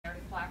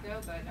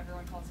ago, but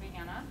everyone calls me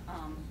Hannah,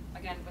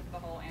 again with the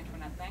whole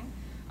Antoinette thing.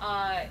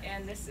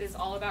 And this is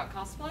all about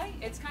cosplay.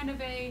 It's kind of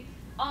a,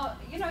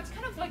 you know, it's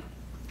kind of like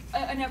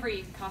in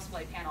every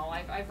cosplay panel.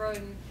 I've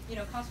run, you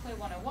know, Cosplay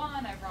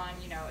 101, I've run,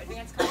 you know,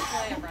 advanced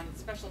cosplay, I've run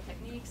special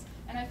techniques,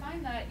 and I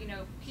find that, you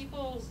know,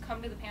 people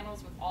come to the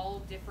panels with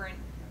all different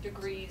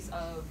degrees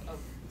of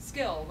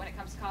skill when it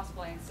comes to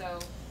cosplaying. So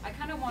I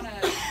kind of want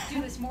to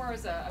do this more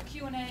as a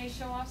Q&A,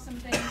 show off some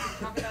things, and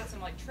talk about some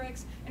like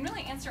tricks, and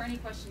really answer any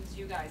questions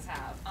you guys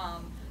have.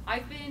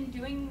 I've been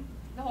doing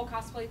the whole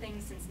cosplay thing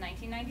since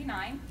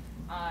 1999,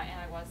 and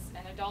I was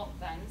an adult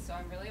then, so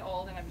I'm really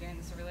old, and I'm doing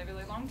this a really,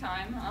 really long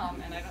time,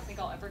 and I don't think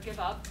I'll ever give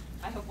up.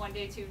 I hope one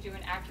day to do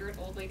an accurate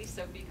old lady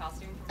Soapy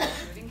costume from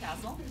Moving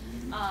Castle.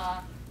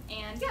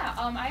 And yeah,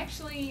 I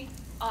actually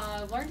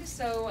learned to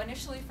sew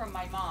initially from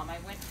my mom. I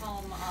went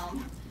home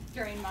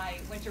during my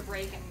winter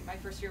break in my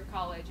first year of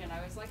college, and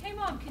I was like, hey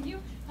mom, can you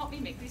help me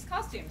make these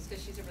costumes?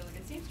 Because she's a really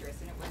good seamstress.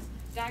 And it was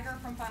Dagger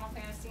from Final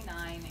Fantasy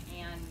IX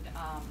and,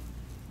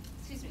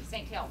 excuse me,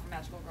 St. Tail from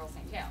Magical Girl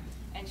St. Tail.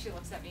 And she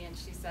looks at me and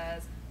she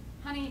says,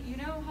 honey, you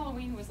know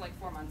Halloween was like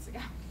 4 months ago.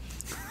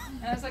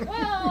 And I was like,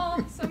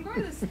 well, so I'm going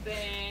to this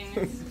thing,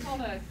 it's called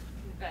a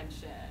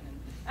convention. And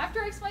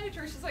after I explained it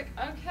to her, she's like,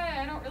 okay,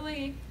 I don't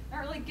really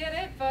get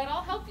it, but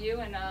I'll help you.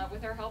 And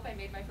with her help, I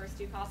made my first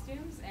 2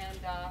 costumes, and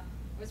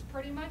was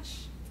pretty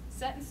much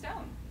set in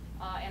stone.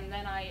 And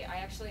then I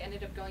actually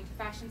ended up going to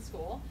fashion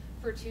school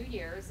for 2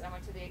 years. I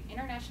went to the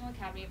International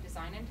Academy of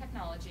Design and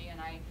Technology,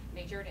 and I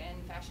majored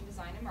in fashion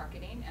design and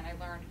marketing, and I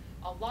learned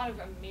a lot of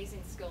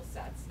amazing skill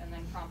sets, and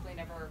then promptly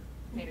never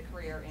made a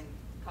career in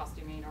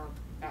costuming or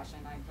fashion.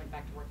 I went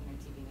back to working in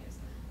TV news.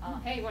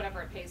 Hey,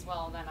 whatever, it pays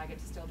well, and then I get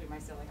to still do my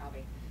silly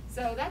hobby.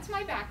 So that's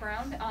my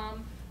background.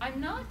 I'm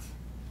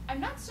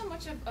not so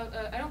much of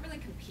I don't really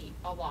compete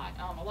a lot.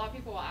 A lot of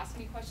people will ask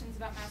me questions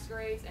about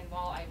masquerades, and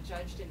while I've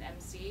judged and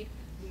emceed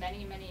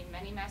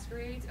many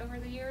masquerades over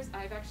the years,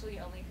 I've actually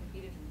only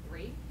competed in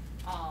 3.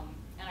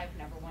 And I've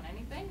never won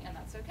anything, and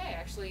that's okay. I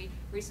actually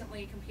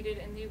recently competed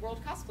in the World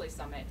Cosplay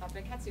Summit up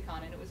in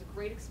Ketsucon, and it was a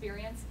great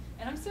experience.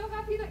 And I'm so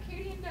happy that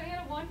Katie and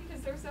Diana won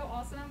because they're so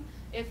awesome.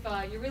 If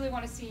you really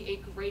want to see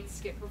a great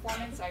skit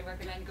performance, I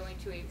recommend going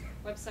to a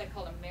website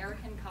called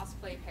American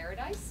Cosplay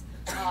Paradise.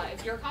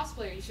 If you're a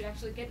cosplayer, you should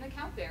actually get an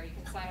account there. You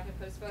can sign up and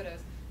post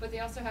photos. But they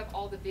also have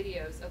all the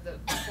videos of the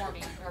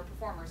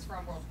performers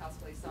from World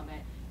Cosplay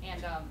Summit.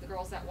 And the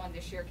girls that won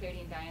this year,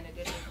 Katie and Diana,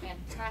 did a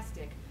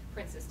fantastic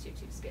Princess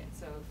Tutu skit.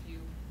 So if you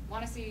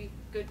want to see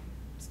good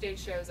stage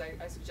shows,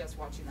 I suggest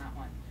watching that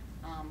one.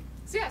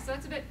 So yeah, so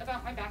that's a bit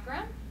about my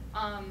background.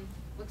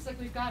 Looks like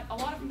we've got a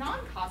lot of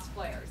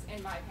non-cosplayers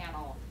in my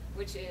panel,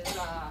 which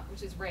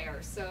is rare.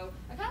 So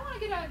I kind of want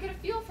to get a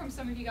feel from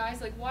some of you guys,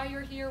 like why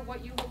you're here,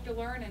 what you hope to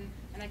learn,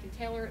 and I can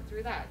tailor it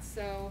through that.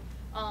 So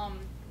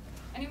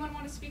anyone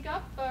want to speak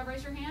up?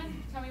 Raise your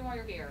hand. Tell me why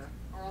you're here,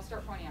 or I'll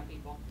start pointing at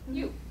people.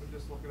 You. I'm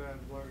just looking at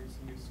learning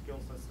some new skill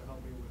sets to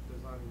help me with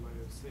designing my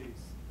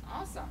OCs.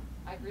 Awesome.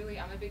 I'm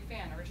a big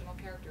fan. Original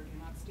character, do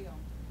not steal.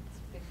 It's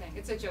a big thing.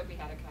 It's a joke we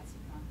had at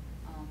Katsucon.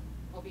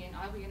 I'll be an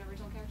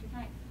original character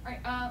tonight. All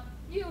right,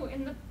 you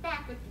in the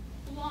back with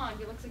the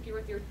blonde. It looks like you're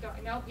with your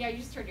daughter. No, yeah, you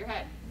just turned your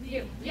head.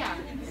 You, yeah.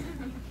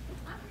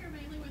 I'm here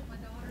mainly with my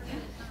daughter.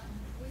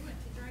 We went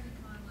to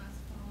DragonCon last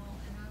fall,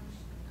 and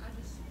I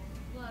just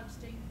love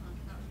steampunk.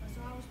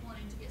 So I was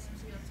wanting to get some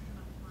skills to come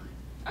up with mine.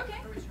 Okay.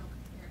 Original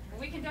character. Well,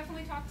 we can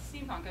definitely talk to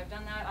steampunk. I've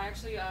done that. I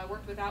actually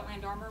worked with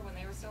Outland Armor when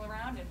they were still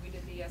around, and we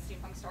did the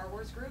steampunk Star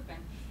Wars group, and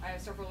I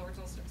have several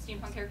original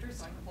steampunk characters,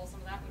 so I can pull some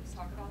of that. We'll just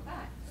talk about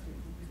that.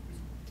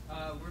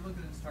 We're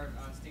looking to start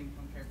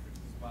steampunk characters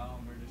as well,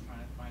 and we're just trying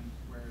to find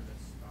where to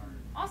start.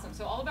 Awesome.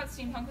 So all about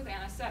steampunk with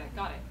anesthetic.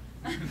 Got it.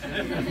 How to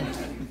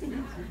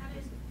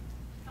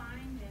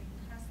find and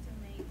custom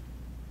make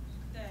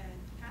the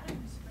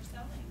patterns for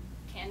sewing?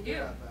 Can do.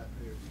 Yeah, that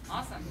too.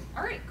 Awesome.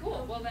 All right.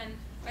 Cool. Well then,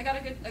 I got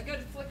a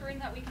good flickering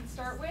that we can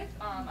start with.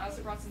 I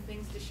also brought some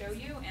things to show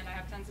you, and I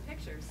have tons of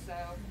pictures. So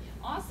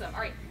awesome.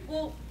 All right.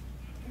 Well,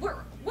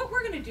 what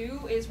we're going to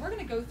do is we're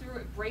going to go through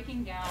it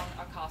breaking down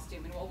a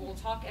costume, and we'll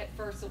talk at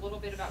first a little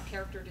bit about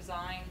character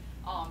design,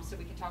 so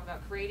we can talk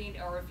about creating,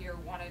 or if you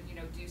want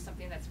to do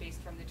something that's based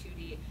from the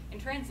 2D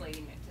and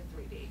translating it to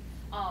 3D.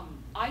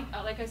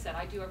 Like I said,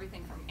 I do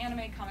everything from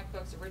anime, comic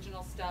books,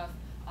 original stuff,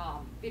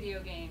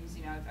 video games.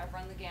 I've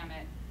run the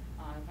gamut.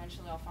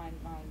 Eventually, I'll find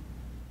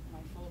my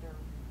folder.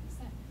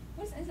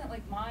 What's that? Is it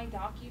like my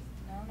docu?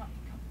 No, not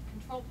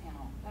control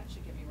panel. That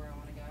should get me where I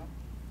want to go.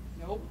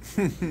 Nope.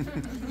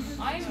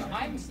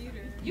 I'm.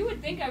 You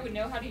would think I would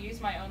know how to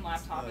use my own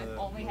laptop. It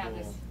only had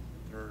this.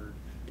 Third,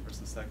 where's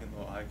the second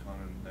little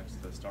icon next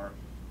to the start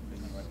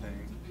menu, I think.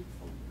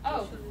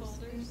 Oh.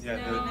 Yeah,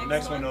 no, the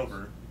next one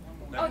over.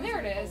 Oh, there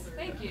it is.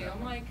 Thank you.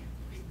 I'm like,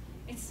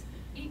 it's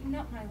eating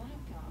up my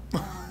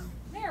laptop.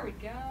 There we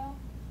go.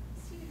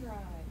 C drive.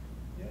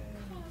 Yay.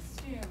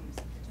 Costumes.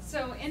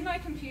 So in my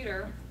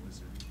computer,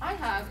 I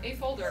have a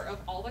folder of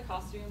all the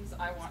costumes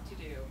I want to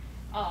do.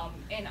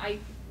 And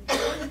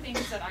one of the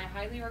things that I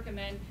highly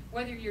recommend,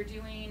 whether you're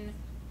doing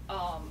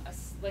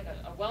like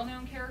a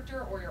well-known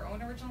character or your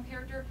own original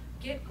character,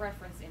 get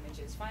reference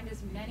images. Find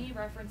as many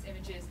reference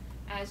images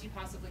as you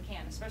possibly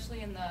can,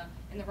 especially in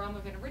the realm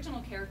of an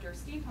original character,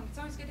 steampunk. It's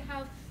always good to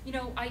have, you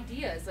know,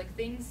 ideas, like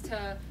things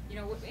to, you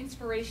know,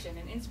 inspiration,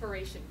 an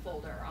inspiration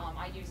folder.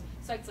 I use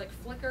sites like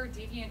Flickr,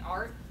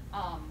 DeviantArt.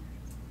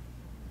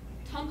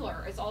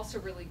 Tumblr is also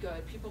really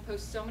good. People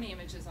post so many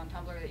images on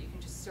Tumblr that you can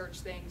just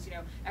search things, you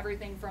know,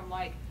 everything from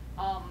like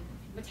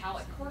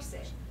metallic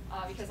corset,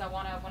 because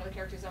one of the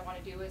characters I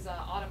want to do is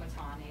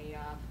automaton,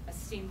 a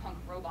steampunk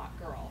robot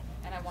girl,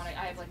 and I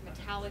have like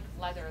metallic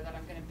leather that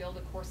I'm going to build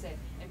a corset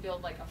and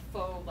build like a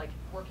faux like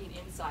working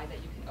inside that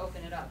you can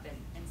open it up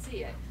and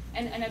see it.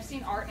 And I've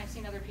seen art and I've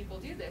seen other people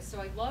do this, so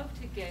I love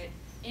to get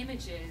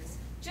images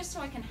just so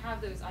I can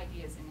have those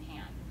ideas in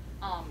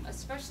hand,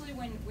 especially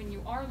when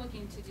you are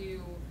looking to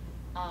do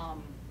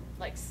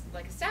like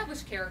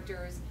established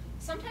characters.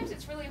 Sometimes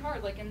it's really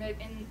hard. Like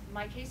in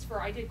my case,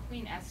 I did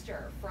Queen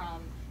Esther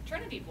from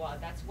Trinity Blood.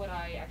 That's what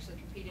I actually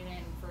competed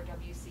in for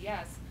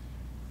WCS.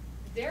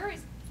 There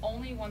is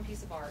only one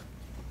piece of art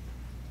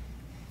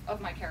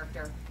of my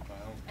character,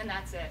 and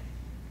that's it.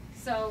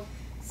 So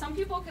some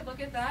people could look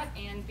at that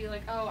and be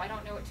like, oh, I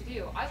don't know what to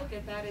do. I look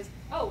at that as,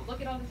 oh,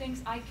 look at all the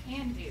things I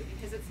can do,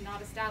 because it's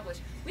not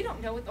established. We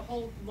don't know what the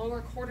whole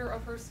lower quarter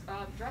of her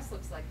dress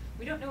looks like.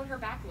 We don't know what her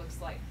back looks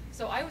like.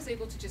 So I was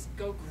able to just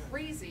go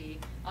crazy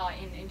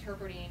in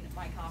interpreting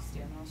my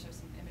costume. And I'll show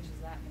some images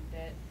of that in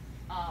a bit.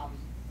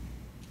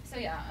 So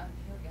yeah,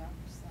 here we go.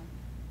 Just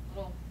a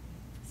little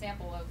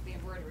sample of the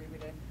embroidery we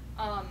did.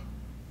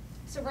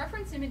 So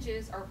reference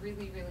images are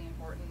really, really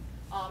important.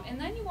 And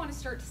then you want to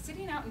start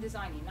sitting out and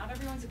designing. Not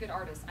everyone's a good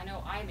artist. I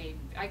know I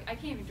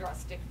can't even draw a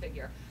stick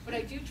figure, but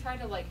I do try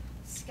to like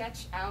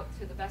sketch out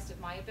to the best of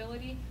my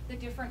ability the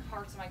different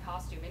parts of my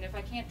costume. And if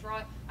I can't draw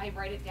it, I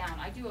write it down.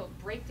 I do a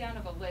breakdown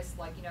of a list,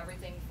 like, you know,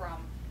 everything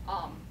from,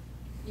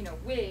 you know,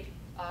 wig,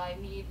 I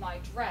need my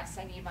dress,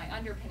 I need my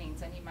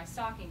underpinnings, I need my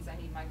stockings, I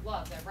need my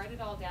gloves. I write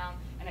it all down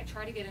and I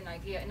try to get an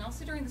idea. And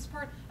also during this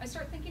part, I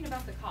start thinking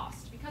about the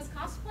cost, because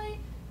cosplay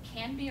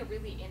can be a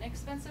really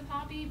inexpensive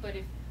hobby, but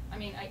if, I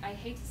mean, I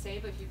hate to say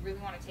it, but if you really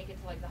want to take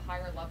it to like the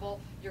higher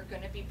level, you're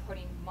going to be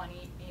putting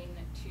money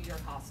into your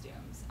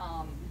costumes.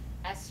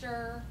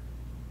 Esther,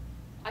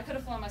 I could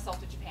have flown myself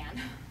to Japan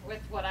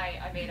with what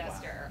I made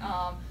Esther.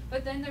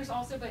 But then there's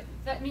also, but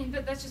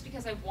that's just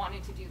because I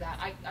wanted to do that.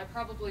 I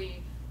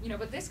probably, you know,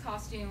 but this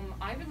costume,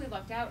 I really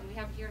lucked out, and we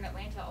have here in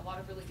Atlanta a lot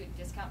of really good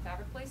discount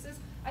fabric places.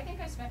 I think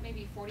I spent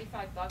maybe $45,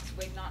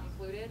 wig not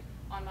included,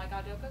 on my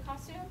Gadoka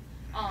costume.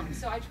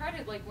 So I try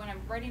to, like, when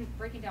I'm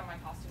breaking down my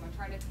costume, I'm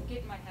trying to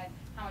get in my head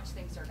how much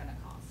things are going to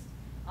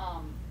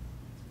cost.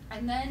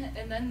 And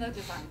then the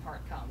design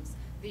part comes.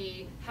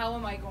 How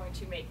am I going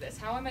to make this?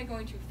 How am I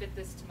going to fit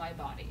this to my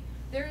body?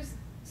 There's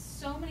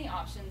so many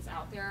options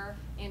out there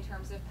in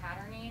terms of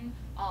patterning.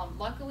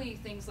 Luckily,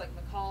 things like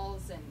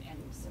McCall's and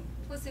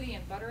Simplicity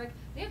and Butterick,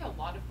 they have a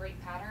lot of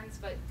great patterns,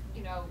 but,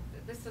 you know,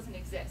 this doesn't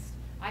exist.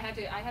 I had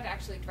to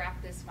actually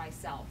draft this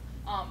myself.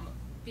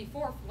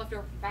 Before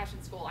leftover from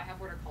fashion school, I have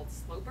what are called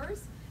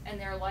slopers, and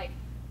they're like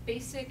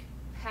basic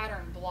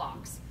pattern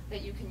blocks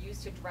that you can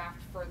use to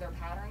draft further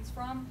patterns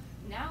from.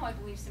 Now I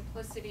believe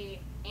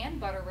Simplicity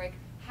and Butterick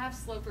have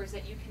slopers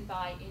that you can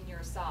buy in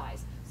your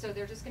size. So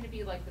they're just going to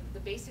be like the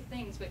basic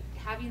things, but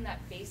having that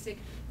basic,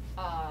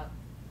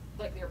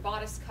 like your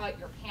bodice cut,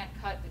 your pant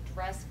cut, the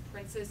dress,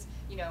 princess,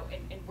 you know,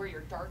 and where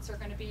your darts are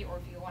going to be, or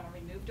if you want to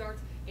remove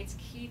darts, it's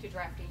key to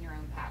drafting your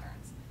own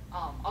patterns.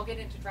 I'll get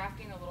into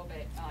drafting in a little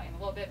bit,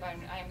 but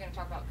I am going to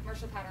talk about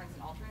commercial patterns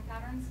and alternate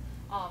patterns.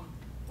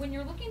 When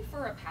you're looking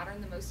for a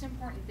pattern, the most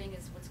important thing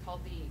is what's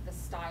called the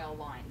style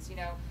lines. You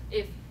know,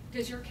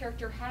 does your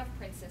character have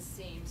princess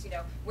seams? You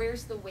know,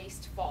 where's the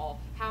waist fall?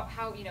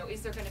 How you know,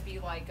 is there going to be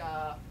like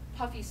a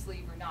puffy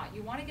sleeve or not?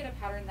 You want to get a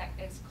pattern that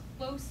as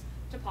close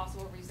to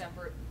possible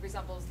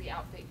resembles the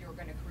outfit you're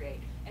going to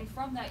create. And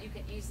from that, you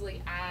can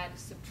easily add,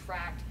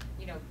 subtract,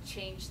 you know,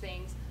 change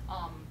things.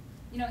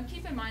 You know, and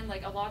keep in mind,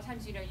 like, a lot of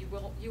times, you know,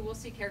 you will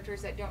see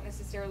characters that don't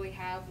necessarily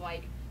have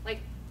like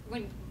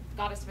when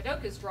Goddess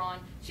Madoka is drawn,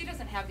 she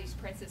doesn't have these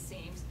princess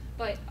seams,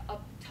 but a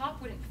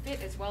top wouldn't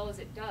fit as well as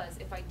it does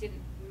if I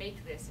didn't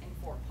make this in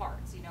 4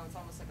 parts. You know, it's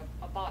almost like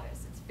a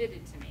bodice. It's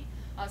fitted to me.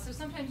 So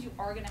sometimes you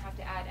are going to have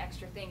to add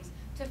extra things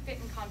to fit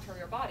and contour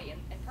your body.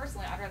 And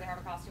personally, I'd rather have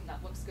a costume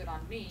that looks good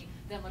on me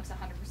than looks 100%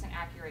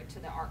 accurate to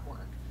the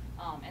artwork.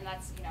 And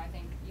that's, you know, I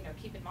think, you know,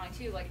 keep in mind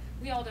too, like,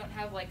 we all don't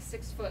have like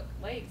 6-foot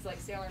legs like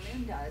Sailor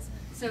Moon does.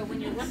 So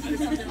when you're looking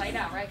for something like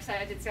that, right? Because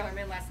I did Sailor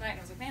Moon last night, and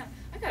I was like, man,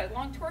 I got a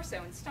long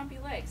torso and stumpy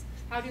legs.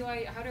 How do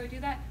I do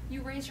that?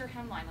 You raise your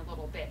hemline a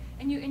little bit,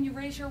 and you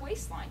raise your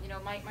waistline. You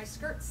know, my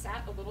skirt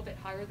sat a little bit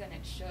higher than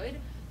it should,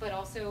 but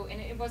also, and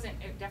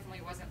it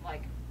definitely wasn't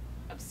like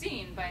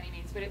obscene by any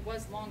means, but it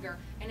was longer,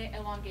 and it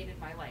elongated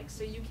my legs.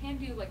 So you can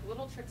do like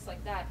little tricks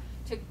like that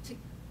to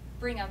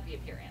bring out the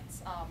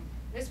appearance.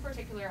 This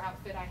particular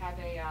outfit, I have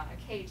a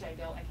cage I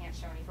built. I can't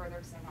show any further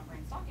because I'm not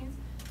wearing stockings,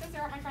 because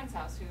they're at my friend's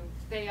house who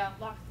they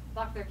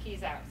lock their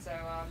keys out. So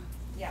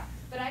yeah,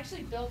 but I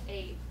actually built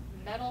a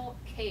metal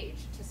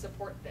cage to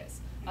support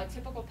this. A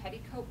typical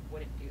petticoat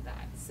wouldn't do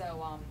that.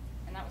 So,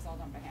 and that was all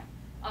done by hand.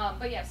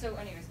 But yeah, so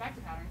anyways, back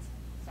to patterns.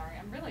 Sorry,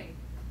 I really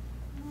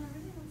want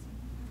some.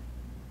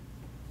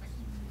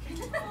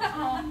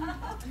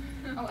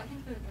 Oh, I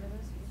think there are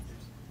those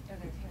users. Oh,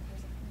 there's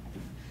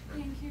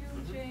thank you,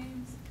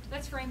 James.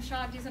 That's Frame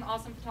Shot. He's an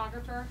awesome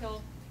photographer.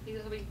 He'll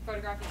be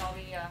photographing all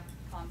the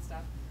con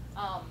stuff.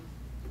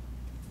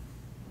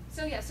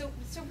 So yeah, so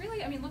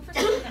really, I mean, look for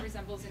something that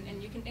resembles,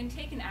 and you can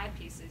take and add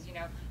pieces. You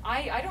know,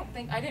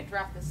 I didn't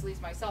draft the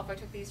sleeves myself. I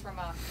took these from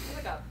one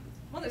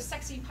of those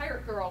sexy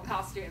pirate girl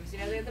costumes. You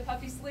know, they had the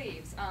puffy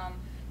sleeves.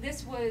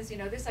 This was, you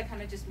know, this I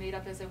kind of just made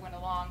up as I went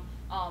along.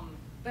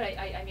 But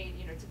I made,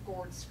 you know, it's a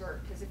gored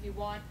skirt, because if you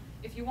want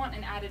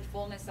an added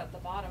fullness at the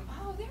bottom,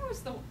 oh, it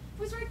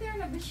was right there in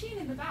the machine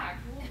in the back.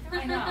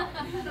 I know,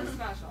 it's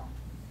special.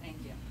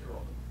 Thank you. You're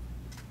welcome.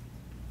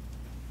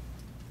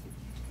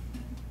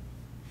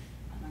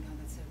 Oh my God,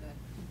 that's so good.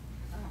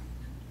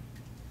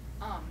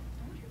 I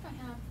wonder if I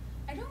have,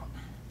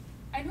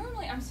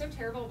 I'm so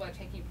terrible about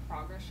taking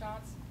progress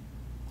shots,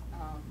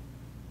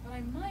 but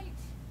I might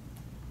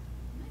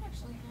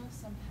actually have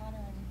some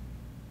pattern.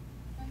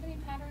 Do I have any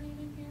patterning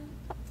in here?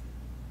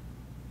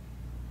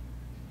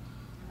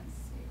 Let's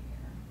see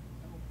here.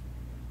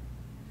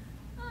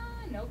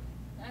 Nope,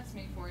 that's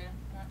me for you.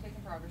 I'm not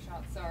taking progress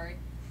shots, sorry.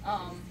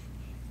 And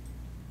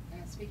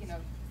speaking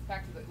of,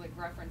 back to the like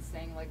reference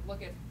thing, like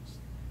look at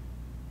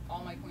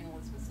all my Queen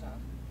Elizabeth stuff.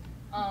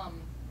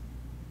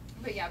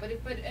 But yeah, but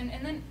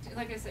then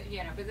like I said,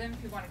 you know, but then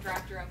if you want to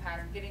draft your own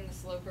pattern, getting the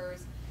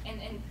slopers,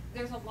 and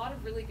there's a lot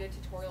of really good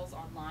tutorials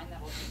online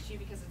that will teach you,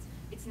 because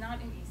it's not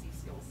an easy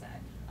skill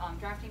set.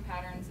 Drafting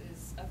patterns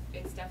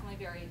it's definitely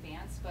very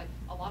advanced, but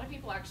a lot of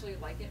people actually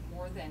like it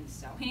more than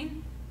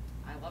sewing.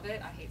 I love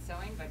it. I hate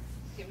sewing, but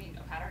give me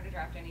a pattern to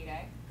draft any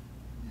day.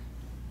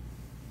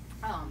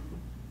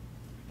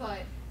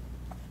 But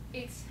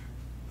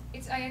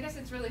I guess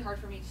it's really hard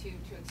for me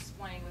to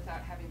explain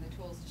without having the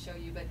tools to show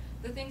you, but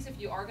the things, if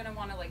you are going to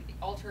want to like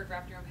alter or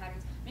draft your own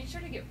patterns, make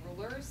sure to get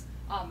rulers.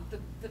 The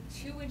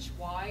 2-inch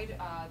wide,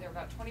 they're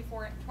about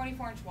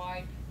 24-inch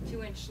wide,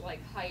 2-inch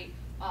like height,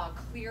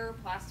 clear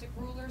plastic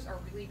rulers are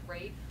really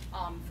great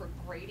for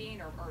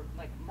grading or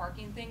like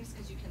marking things,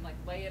 because you can like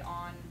lay it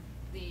on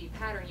the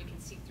pattern, you can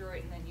see through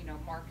it, and then, you know,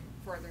 mark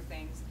further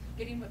things.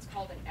 Getting what's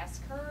called an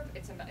S-curve.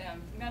 It's a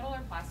metal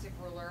or plastic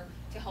ruler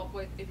to help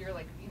with if you're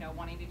like, you know,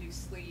 wanting to do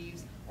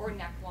sleeves or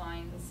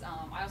necklines.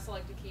 I also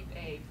like to keep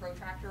a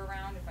protractor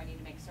around if I need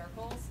to make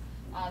circles.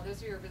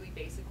 Those are your really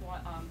basic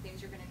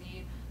things you're going to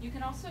need. You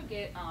can also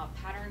get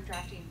pattern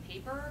drafting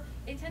paper.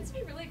 It tends to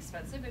be really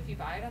expensive if you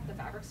buy it at the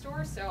fabric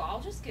store, so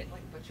I'll just get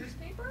like butcher's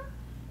paper.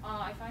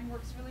 I find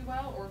works really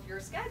well. Or if you're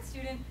a SCAD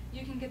student,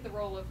 you can get the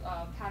roll of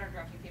pattern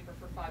drafting paper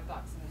for $5,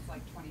 and it's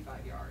like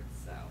 25 yards,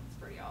 so it's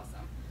pretty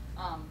awesome.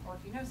 Or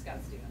if you know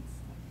SCAD students,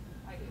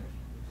 I do.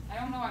 I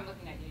don't know why I'm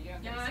looking at you. You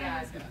don't get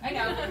SCAD. I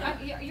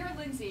know. You're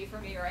Lindsay for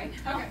me, right?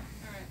 Okay. All right.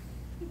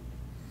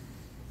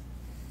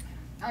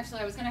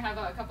 Actually, I was going to have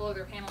a couple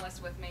other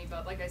panelists with me,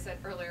 but like I said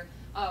earlier,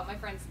 my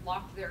friends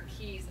locked their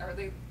keys, or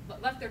they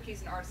left their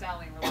keys in Artist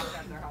Alley and were locked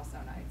out of their house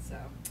that night, so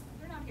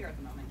they're not here at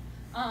the moment.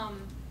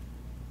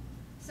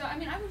 So I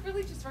mean, I would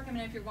really just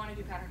recommend, if you want to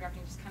do pattern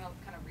drafting, just kind of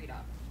read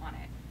up on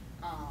it.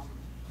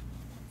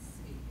 Let's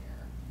see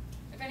here.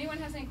 If anyone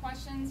has any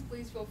questions,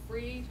 please feel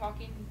free.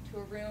 Talking to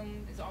a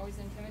room is always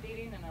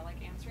intimidating, and I like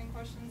answering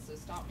questions, so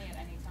stop me at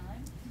any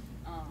time.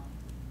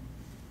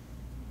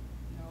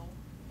 No,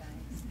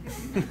 thanks.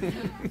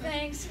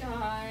 Thanks,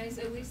 guys.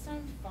 At least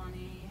I'm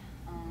funny.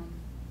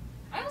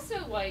 I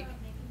also like.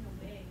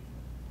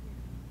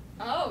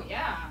 Oh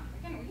yeah.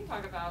 We can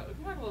talk a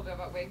little bit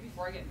about wig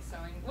before I get into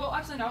sewing. Well,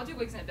 actually, no, I'll do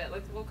wigs in a bit.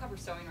 We'll cover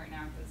sewing right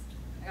now, because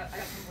I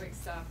got some wig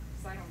stuff,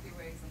 because I don't do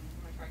wigs, and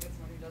I'm gonna try to get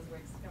someone who does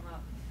wigs to come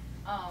up.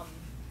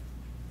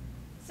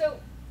 So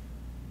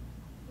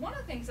one of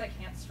the things I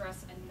can't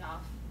stress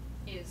enough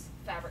is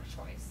fabric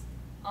choice.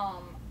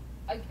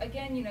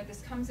 Again, you know,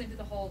 this comes into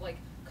the whole like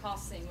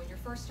cost thing. When you're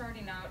first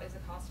starting out as a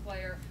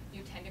cosplayer,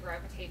 you tend to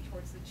gravitate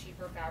towards the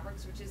cheaper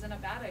fabrics, which isn't a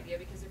bad idea,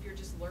 because if you're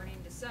just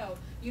learning to sew,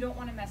 you don't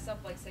want to mess up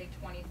like, say,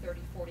 $20, $30,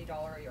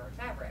 $40 a yard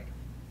fabric.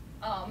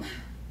 Like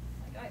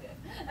I did.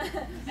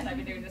 And I've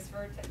been doing this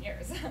for 10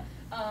 years.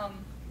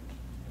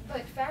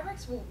 But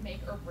fabrics will make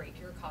or break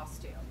your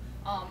costume.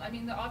 I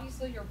mean,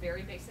 obviously your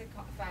very basic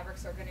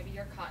fabrics are going to be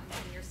your cottons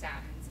and your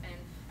satins. And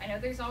I know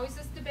there's always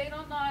this debate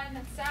online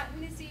that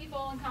satin is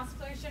evil and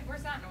cosplayers shouldn't wear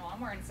satin. Well, I'm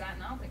wearing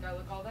satin. I don't think I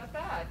look all that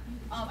bad.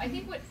 I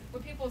think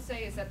what people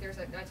say is that there's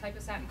a type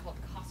of satin called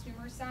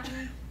costumer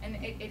satin, and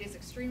it is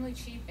extremely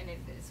cheap and it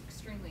is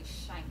extremely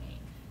shiny.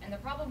 And the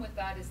problem with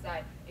that is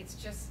that it's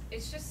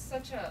just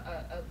such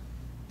a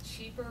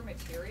cheaper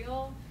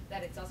material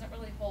that it doesn't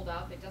really hold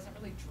up. It doesn't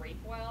really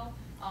drape well.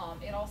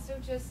 It also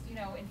just, you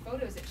know, in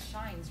photos it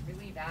shines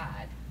really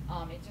bad.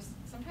 It just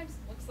sometimes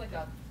looks like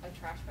a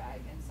trash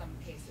bag in some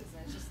cases,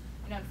 and it's just,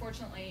 you you know,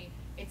 unfortunately,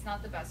 it's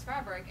not the best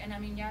fabric, and I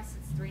mean, yes,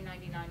 it's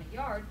 $3.99 a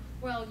yard.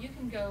 Well, you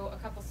can go a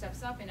couple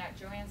steps up, and at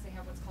Joann's they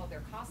have what's called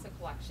their Casa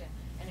collection,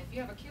 and if you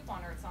have a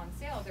coupon or it's on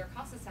sale, their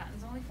Casa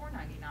satin's only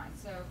 $4.99.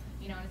 So,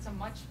 you know, and it's a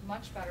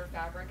much better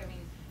fabric. I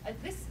mean,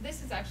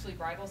 this is actually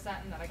bridal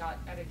satin that I got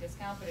at a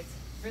discount, but it's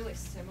really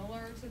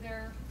similar to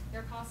their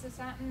Casa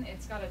satin.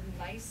 It's got a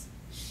nice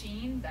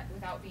sheen that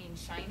without being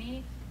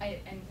shiny.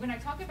 And when I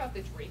talk about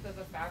the drape of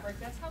a fabric,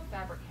 that's how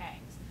fabric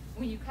hangs.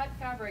 When you cut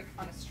fabric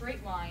on a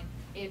straight line,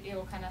 it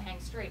will kind of hang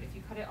straight. If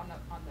you cut it on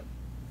the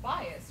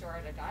bias or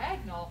at a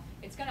diagonal,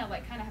 it's gonna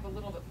like kind of have a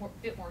little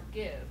bit more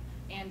give.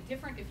 And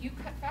different, if you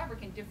cut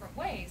fabric in different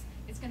ways,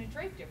 it's gonna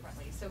drape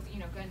differently. So, you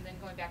know, then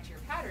going back to your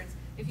patterns,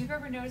 if you've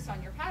ever noticed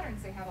on your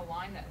patterns, they have a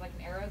line that, like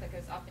an arrow that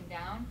goes up and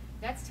down,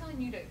 that's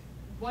telling you to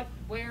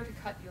where to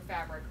cut your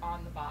fabric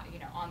on the body, you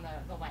know, on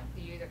the length.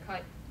 You either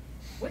cut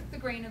with the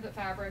grain of the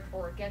fabric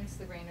or against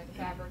the grain of the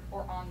fabric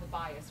or on the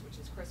bias, which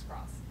is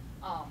crisscross.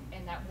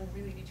 And that will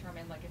really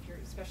determine, like,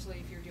 especially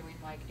if you're doing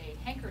like a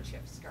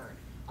handkerchief skirt,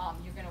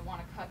 you're going to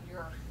want to cut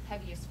your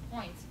heaviest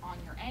points on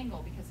your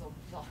angle because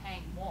they'll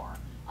hang more.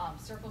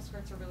 Circle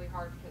skirts are really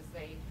hard because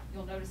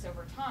you'll notice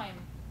over time,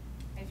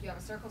 if you have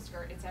a circle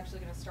skirt, it's actually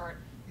going to start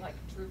like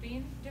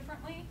drooping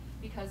differently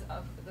because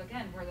of,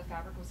 again, where the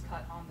fabric was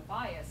cut on the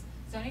bias.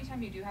 So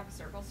anytime you do have a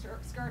circle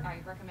skirt, I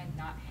recommend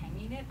not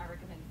hanging it. I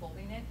recommend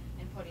folding it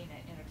and putting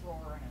it in a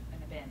drawer or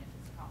in a bin if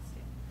it's a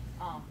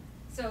costume.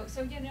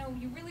 So you know,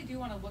 you really do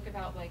want to look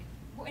about like,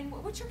 and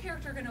what's your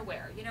character going to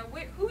wear? You know,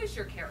 who is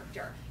your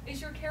character?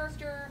 Is your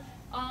character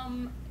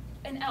an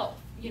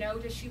elf? You know,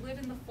 does she live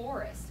in the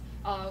forest?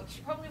 She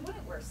probably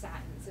wouldn't wear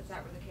satins if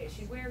that were the case.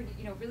 She'd wear,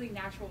 you know, really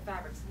natural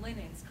fabrics,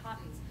 linens,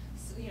 cottons.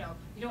 So, you know,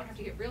 you don't have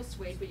to get real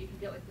suede, but you can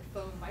get like the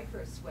faux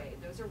micro suede.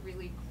 Those are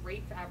really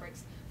great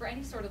fabrics for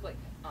any sort of like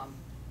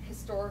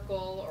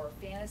historical or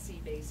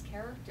fantasy-based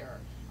character.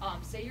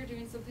 Say you're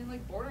doing something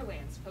like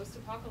Borderlands,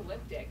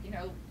 post-apocalyptic. You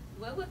know,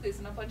 Lilith is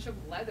in a bunch of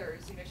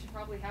leathers. You know, she'd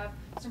probably have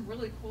some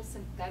really cool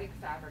synthetic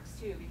fabrics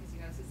too, because, you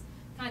know, this is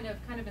kind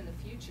of in the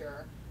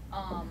future.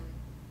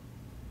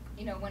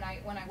 You know, when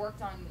I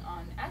worked on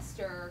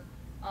Esther,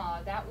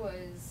 that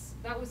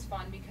was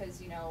fun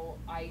because, you know,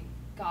 I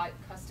got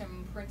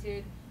custom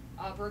printed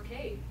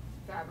brocade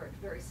fabric,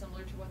 very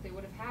similar to what they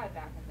would have had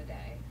back in the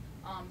day.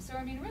 So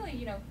I mean, really,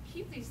 you know,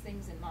 keep these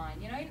things in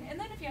mind. You know, and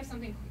then if you have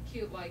something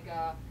cute like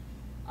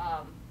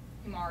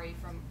Himari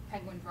from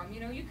Penguin Drum,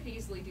 you know, you could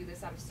easily do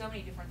this out of so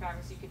many different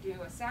fabrics. You could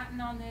do a satin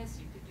on this.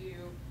 You could do,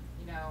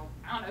 you know,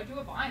 I don't know, do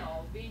a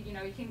vinyl. You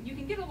know, you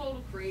can get a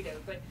little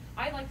creative, but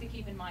I like to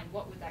keep in mind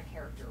what would that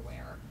character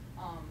wear.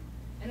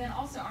 And then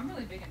also, I'm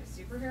really big into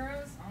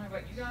superheroes. I don't know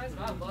about you guys,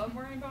 but I love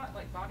wearing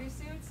like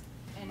bodysuits.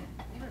 And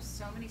there are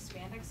so many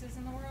spandexes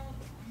in the world.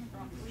 I'm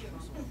gonna drop 3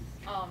 of them.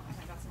 And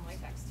I got some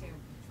latex too.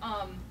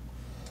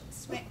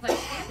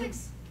 Like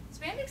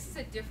spandex is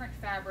a different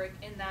fabric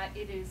in that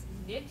it is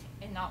knit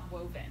and not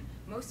woven.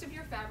 Most of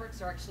your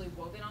fabrics are actually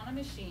woven on a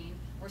machine,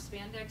 where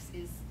spandex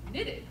is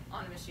knitted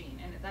on a machine,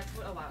 and that's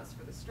what allows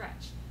for the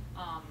stretch.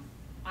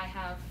 I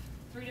have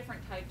 3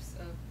 different types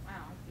of,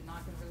 wow, I did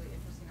not get a really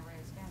interesting array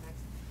of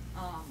spandex.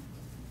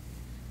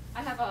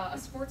 I have a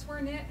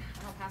sportswear knit,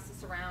 and I'll pass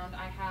this around.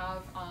 I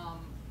have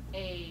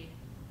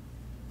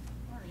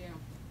where are you?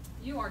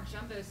 You are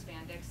jumbo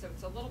spandex, so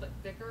it's a little bit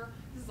thicker.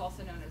 This is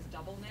also known as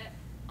double knit.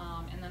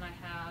 And then I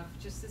have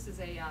this is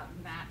a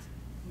matte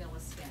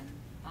milliskin.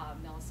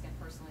 Milliskin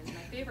personally is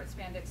my favorite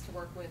spandex to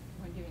work with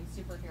when doing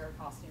superhero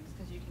costumes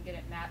because you can get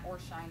it matte or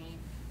shiny,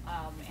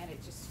 and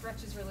it just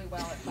stretches really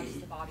well. It hugs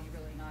the body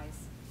really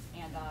nice,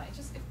 and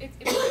it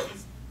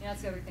breathes. You know,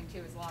 that's the other thing too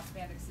is a lot of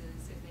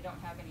spandexes, if they don't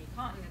have any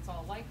cotton, it's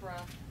all lycra.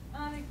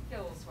 They get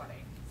a little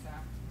sweaty. So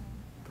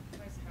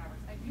nice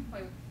fabrics. You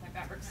play with my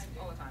fabrics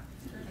all the time.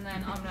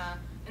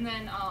 And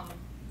then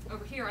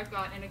over here I've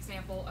got an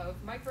example of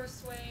micro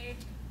suede,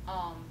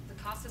 the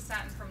Casa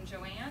satin from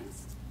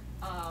Joann's,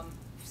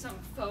 some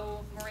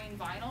faux marine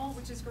vinyl,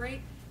 which is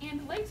great,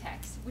 and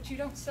latex, which you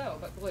don't sew,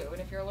 but glue.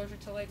 And if you're allergic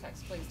to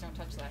latex, please don't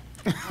touch that.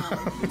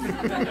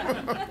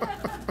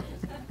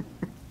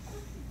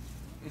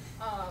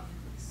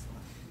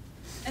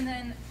 And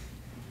then,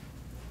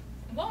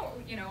 well,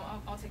 you know,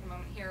 I'll take a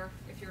moment here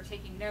if you're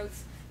taking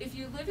notes. If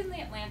you live in the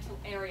Atlanta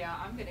area,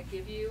 I'm going to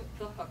give you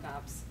the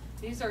hookups.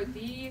 These are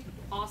the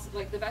awesome,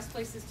 like the best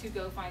places to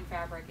go find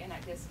fabric and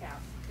at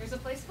discount. There's a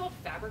place called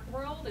Fabric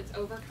World. It's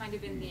over kind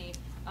of in the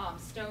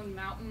Stone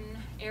Mountain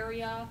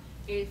area.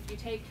 If you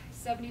take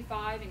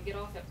 75 and get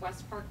off at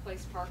West Park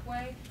Place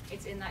Parkway,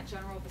 it's in that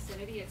general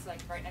vicinity. It's like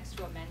right next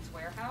to a men's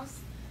warehouse.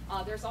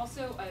 There's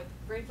also a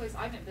great place,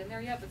 I haven't been there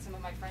yet, but some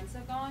of my friends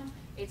have gone.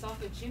 It's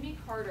off of Jimmy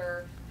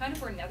Carter, kind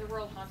of where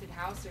Netherworld Haunted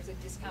House. There's a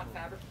discount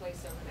fabric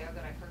place over there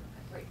that I've heard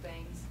great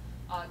things.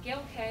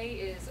 Gail K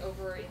is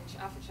over in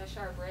off the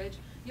Cheshire Bridge.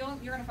 You're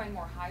going to find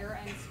more higher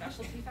end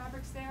specialty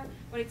fabrics there,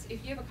 but if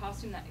you have a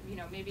costume that, you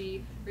know,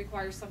 maybe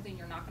requires something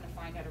you're not going to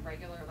find at a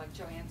regular like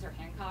Joann's or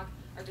Hancock,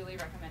 I really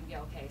recommend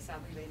Gail K.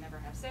 Sadly, they never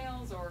have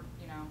sales, or,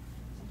 you know,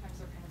 sometimes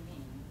they're kind of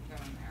mean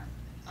going there.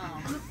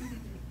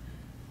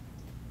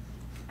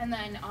 And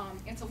then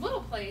it's a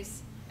little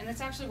place, and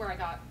it's actually where I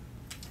got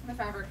the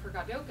fabric for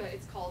Gadoka.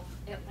 It's called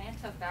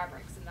Atlanta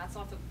Fabrics, and that's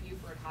off of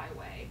Buford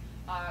Highway.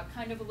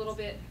 Kind of a little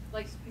bit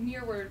like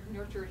near where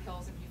Nurtured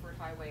Hills and Buford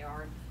Highway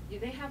are. Yeah,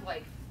 they have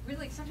like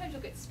really, sometimes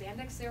you'll get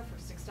spandex there for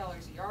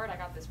 $6 a yard. I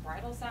got this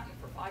bridal satin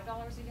for $5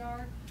 a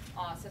yard.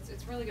 So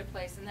it's a really good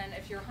place. And then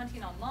if you're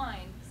hunting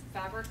online,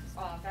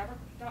 fabric.com,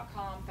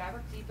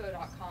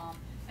 fabricdepot.com,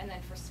 and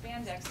then for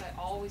spandex, I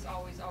always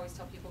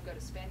tell people go to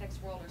Spandex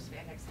World or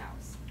Spandex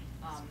House.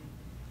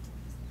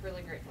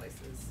 Really great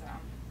places. So.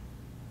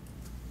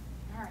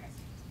 All right.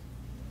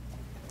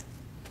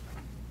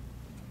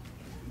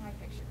 My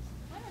pictures.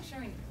 Why am I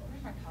showing?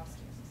 Where's my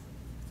costumes?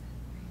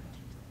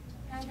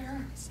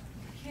 Heather,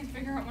 I can't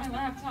figure out my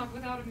laptop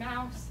without a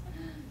mouse.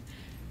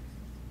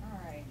 All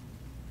right.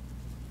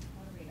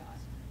 What do we got?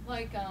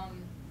 Like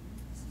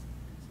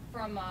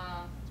from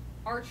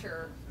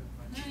Archer.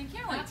 You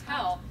can't really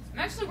tell. I'm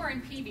actually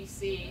wearing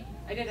PVC.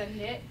 I did a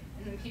knit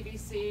and then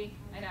PVC.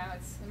 I know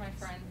it's my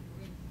friend.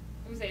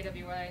 It was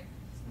AWA.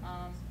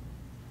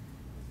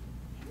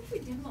 Maybe if we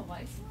dim the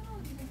lights a little,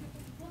 do you think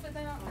a little bit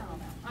down?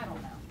 I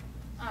don't know.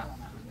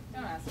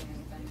 Don't ask me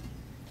anything.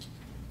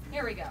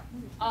 Here we go.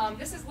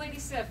 This is Lady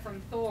Sif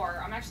from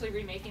Thor. I'm actually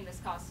remaking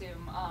this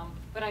costume,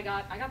 but I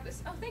got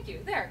this. Oh, thank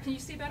you. There. Can you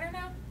see better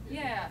now?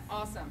 Yeah,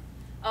 awesome.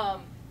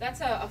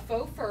 That's a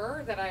faux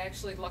fur that I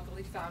actually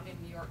luckily found in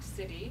New York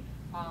City.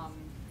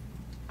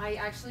 I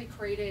actually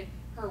created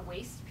her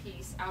waist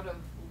piece out of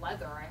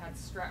leather. I had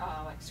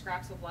like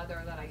scraps of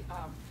leather that I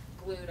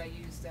glued. I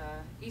used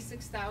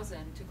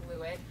E6000 to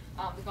glue it.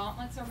 The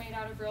gauntlets are made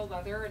out of real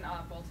leather and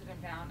bolted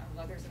them down.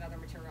 Leather's another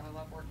material I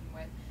love working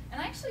with.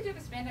 And I actually did a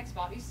spandex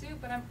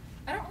bodysuit, but I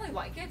don't really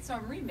like it, so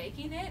I'm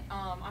remaking it.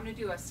 I'm gonna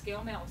do a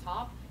scale mail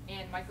top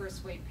and micro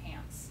suede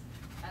pants,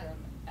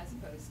 as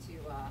opposed to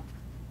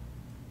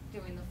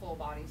doing the full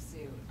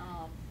bodysuit.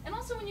 And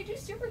also, when you do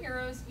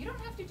superheroes, you don't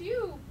have to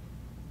do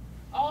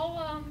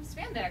all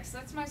spandex.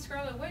 That's my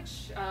Scarlet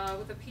Witch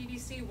with a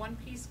PVC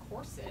one-piece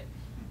corset.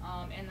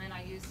 And then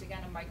I used,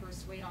 again, a micro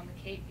suede on the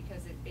cape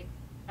because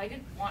I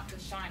didn't want the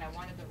shine. I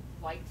wanted the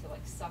light to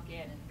like suck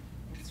in,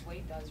 and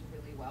suede does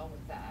really well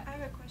with that. I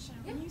have a question.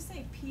 Yeah. When you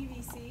say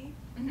PVC,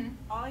 Mm-hmm.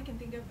 all I can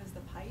think of is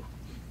the pipe.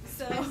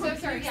 So, So sorry,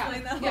 can you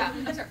explain that yeah,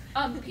 one? I'm sorry.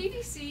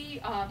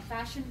 PVC,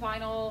 fashion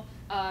vinyl.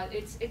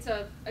 It's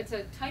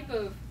a type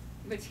of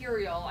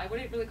material. I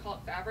wouldn't really call it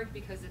fabric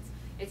because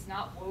it's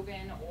not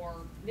woven or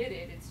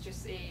knitted. It's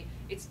just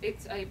it's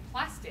a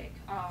plastic.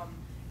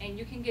 And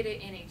you can get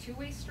it in a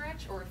two-way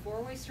stretch or a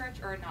four-way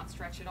stretch or a not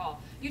stretch at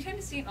all. You tend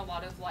to see it in a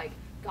lot of like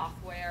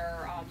goth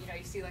wear. You know,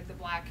 you see like the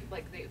black,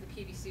 like the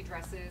PVC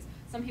dresses.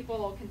 Some people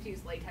will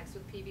confuse latex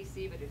with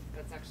PVC, but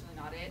that's actually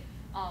not it.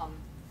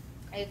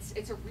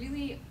 It's a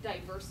really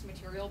diverse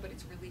material, but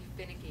it's really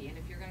finicky. And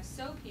if you're going to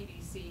sew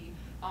PVC,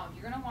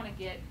 you're going to want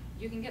to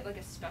you can get like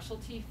a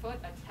specialty foot,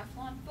 a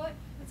Teflon foot.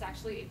 It's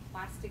actually a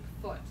plastic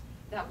foot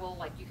that will,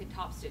 like, you can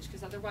top stitch,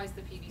 because otherwise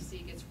the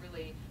PVC gets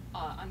really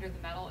under the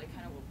metal, it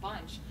kind of will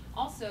bunch.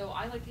 Also,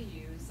 I like to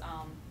use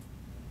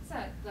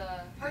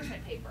the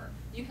parchment paper.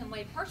 You can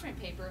lay parchment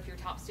paper if you're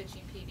top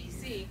stitching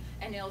PVC,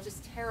 and it'll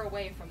just tear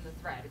away from the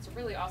thread. It's a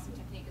really awesome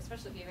technique,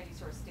 especially if you have any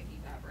sort of sticky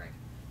fabric.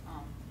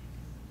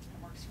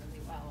 It works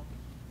really well.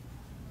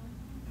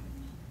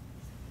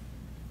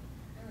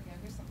 There we go.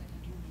 Here's something.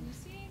 Can you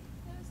see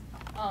this?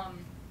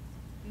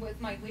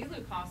 With my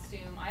Lilu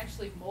costume, I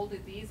actually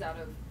molded these out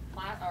of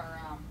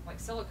like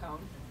silicone.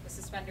 The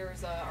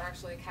suspenders are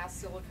actually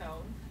cast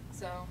silicone,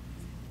 so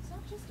it's not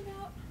just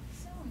about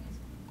sewing.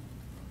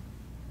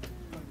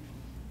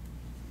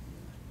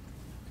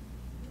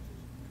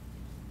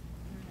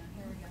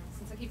 Here we go.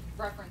 Since I keep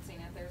referencing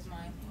it, there's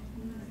my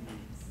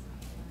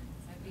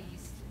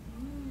beast.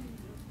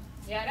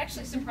 Yeah, and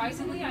actually,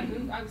 surprisingly,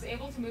 I was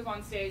able to move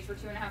on stage for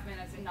 2.5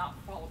 minutes and not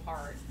fall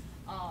apart.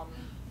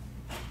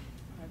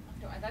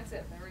 That's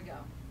it. There we go.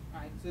 All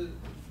right. So is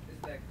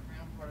that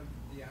crown part of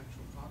the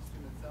actual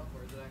costume itself,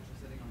 or is it actually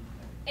sitting on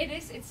the head? It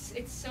is.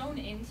 It's sewn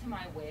into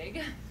my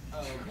wig. Oh.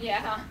 Okay.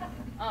 Yeah.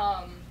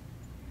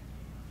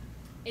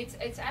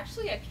 It's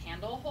actually a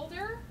candle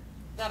holder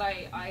that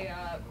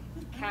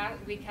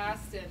we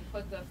cast and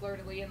put the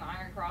fleur-de-lis and the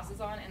iron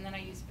crosses on, and then I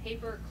use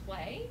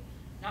Paperclay,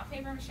 not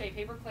paper mache.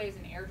 Paperclay is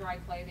an air dry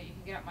clay that you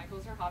can get at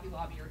Michael's or Hobby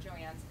Lobby or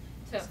Joann's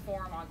to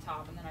form on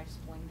top, and then I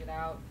just blinged it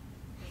out.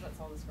 Because that's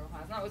all this girl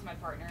has. And that was my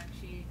partner.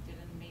 She did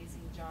an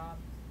amazing job.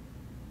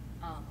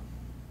 Gosh.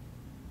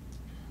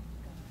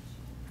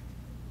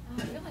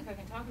 I feel like I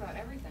can talk about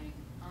everything.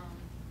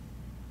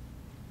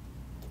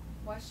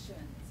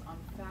 Questions on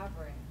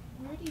fabric.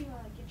 Where do you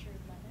get your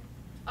leather?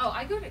 Oh,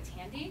 I go to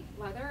Tandy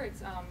Leather.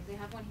 It's they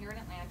have one here in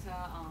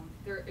Atlanta.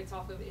 It's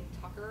off of in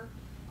Tucker.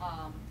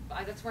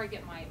 That's where I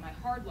get my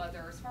hard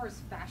leather. As far as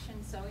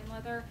fashion sewing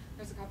leather,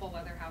 there's a couple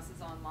leather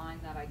houses online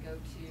that I go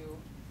to.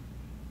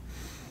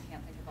 I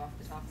can't think of off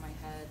the top of my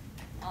head.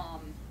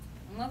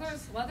 And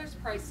leather's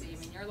pricey. I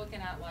mean, you're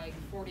looking at like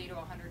 $40 to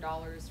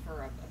 $100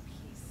 for a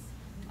piece.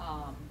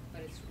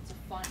 But it's a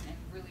fun and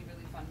really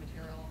fun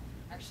material.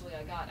 Actually,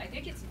 I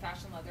did get some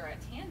fashion leather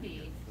at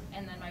Tandy,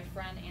 and then my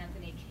friend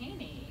Anthony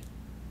Caney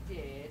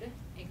did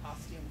a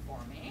costume for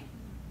me.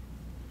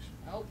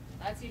 Oh,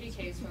 that's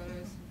EDK's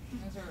photos.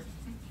 Those are,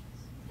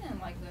 I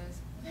didn't like those.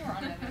 They were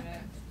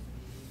unedited.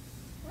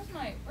 Where's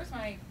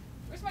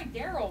my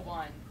Daryl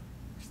one?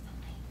 Where's the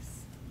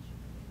links?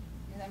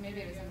 Yeah,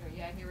 maybe it was under,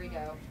 yeah, here we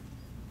go.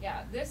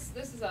 Yeah, this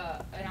is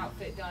an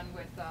outfit done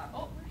with,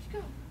 oh, where'd you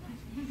go?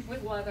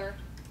 With leather.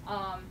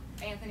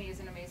 Anthony is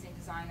an amazing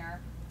designer.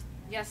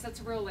 Yes,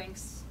 that's real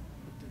lynx.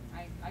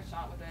 I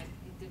shot with it.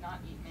 It did not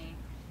eat me.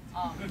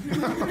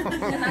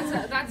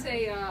 And that's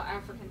a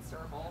African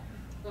serval.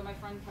 But my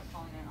friend kept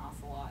calling it an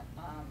ocelot.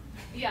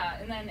 Yeah,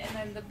 and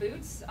then the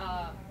boots.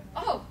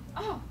 Oh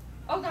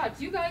God!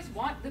 Do you guys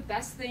want the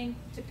best thing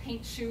to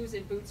paint shoes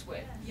and boots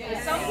with?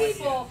 Yes. Some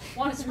people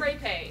want to spray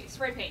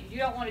paint. You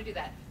don't want to do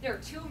that. There are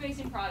two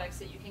amazing products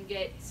that you can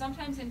get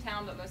sometimes in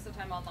town, but most of the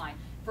time online.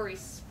 For a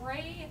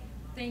spray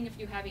thing, if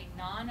you have a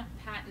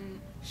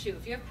non-patent shoe,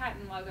 if you have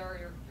patent leather,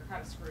 you're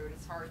kind of screwed.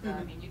 It's hard.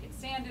 I mean, you can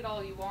sand it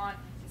all you want.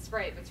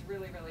 Spray it, but it's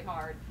really, really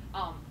hard.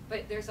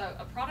 But there's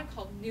a product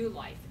called New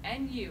Life,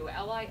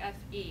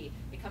 N-U-L-I-F-E.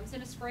 It comes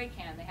in a spray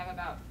can. They have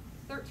about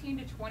 13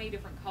 to 20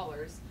 different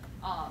colors,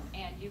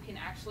 and you can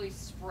actually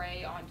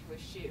spray onto a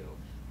shoe.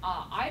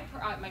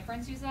 My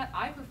friends use that.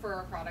 I prefer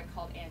a product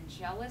called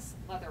Angelus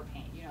Leather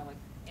Paint. You know, like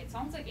it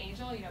sounds like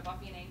Angel. You know,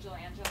 Buffy and Angel,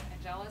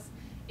 Angelus.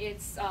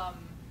 It's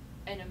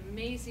an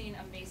amazing,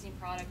 amazing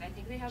product. I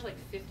think they have like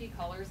 50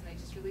 colors, and they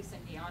just released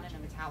a neon and a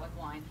metallic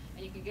line,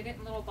 and you can get it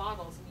in little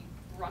bottles, and you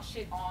brush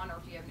it on, or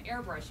if you have an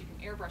airbrush, you can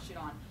airbrush it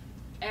on.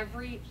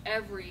 Every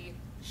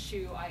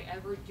shoe I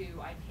ever do,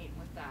 I paint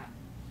with that.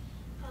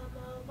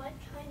 What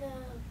kind of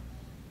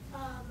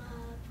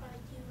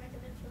product do you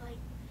recommend for like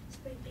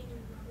spray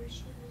painting rubber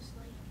shoes,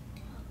 like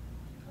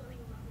coloring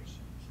rubber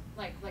shoes?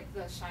 Like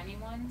the shiny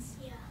ones?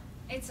 Yeah.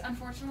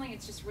 Unfortunately,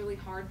 it's just really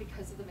hard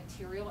because of the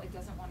material. It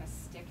doesn't want to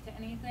stick to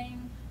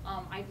anything.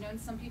 I've known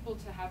some people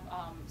to have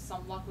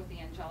some luck with the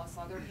Angelus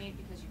leather paint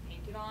because you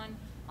paint it on.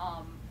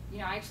 You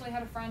know, I actually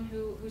had a friend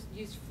who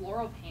used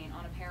floral paint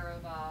on a pair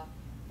of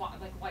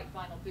like white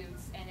vinyl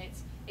boots, and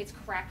it's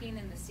cracking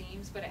in the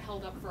seams, but it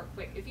held up for a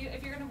quick. If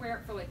you're gonna wear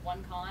it for like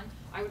one con,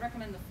 I would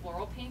recommend the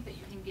floral paint that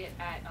you can get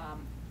at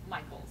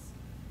Michael's.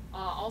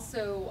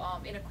 Also,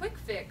 in a quick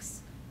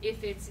fix,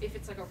 if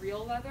it's like a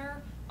real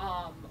leather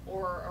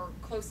or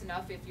close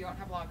enough, if you don't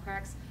have a lot of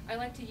cracks, I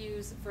like to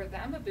use for the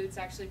Emma boots.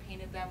 Actually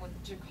painted them with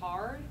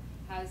Jacquard,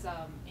 has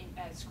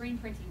screen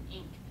printing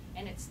ink.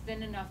 And it's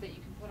thin enough that you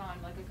can put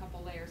on like a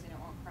couple layers and it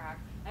won't crack.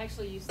 I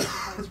actually used the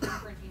screen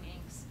printing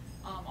inks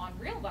on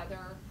real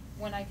leather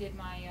when I did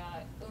my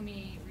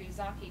Umi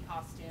Ryuzaki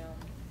costume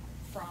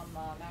from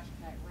Magic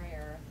Knight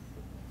Rare.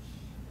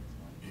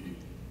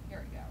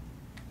 Here we go.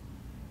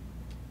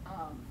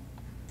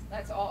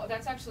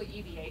 That's actually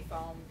EVA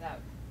foam that,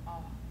 why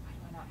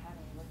do I not have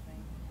any with me?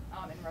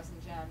 And resin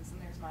gems,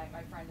 and there's my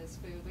friend is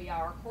food. But yeah,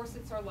 our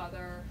corsets are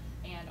leather,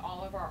 and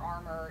all of our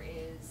armor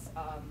is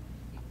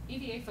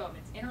EVA foam.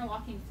 It's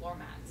interlocking floor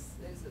mats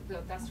is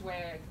the best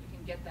way you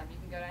can get them. You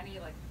can go to any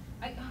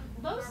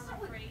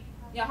Harbor Freight.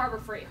 Yeah, Harbor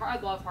Freight. I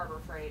love Harbor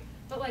Freight.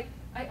 But like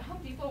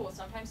Home Depot will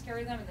sometimes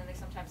carry them, and then they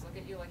sometimes look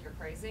at you like you're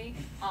crazy.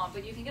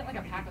 But you can get like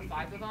a pack of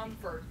 5 of them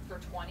for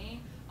 $20.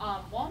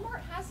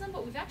 Walmart has them,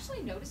 but we've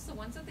actually noticed the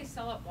ones that they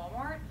sell at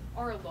Walmart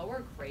are a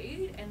lower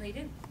grade, and they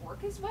didn't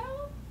work as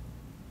well.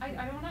 I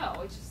don't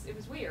know. It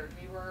was weird.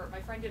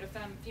 My friend did a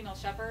female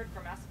shepherd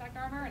for Mass Effect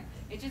armor, and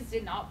it just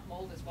did not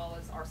mold as well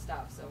as our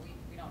stuff. So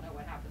we don't know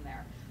what happened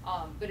there.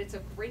 But it's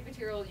a great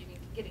material. You can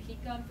get a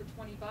heat gun for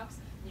 $20, and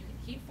you can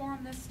heat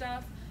form this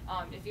stuff.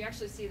 If you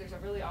actually see, there's a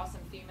really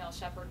awesome female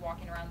shepherd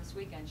walking around this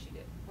weekend. She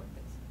did.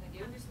 Thank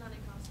you. I'm just not in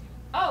costume.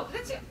 Oh,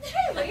 that's it.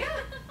 Hey,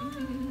 Leah.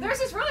 There's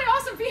this really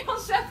awesome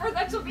female shepherd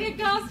that she'll be in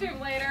costume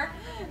later.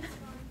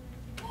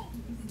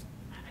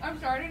 I'm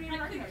sorry, I didn't even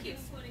recognize you.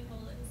 Keep sweating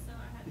bullets, so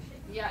I had to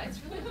take them. Yeah, it's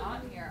really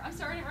hot in here. I'm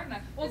sorry I didn't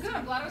recognize. Well, good.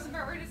 I'm glad I wasn't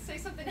about ready to say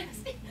something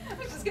nasty. I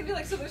was just gonna be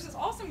like, so there's this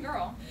awesome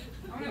girl.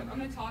 I'm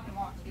gonna talk and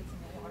walk and get some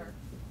more water.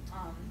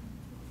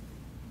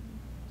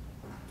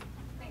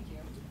 Thank you.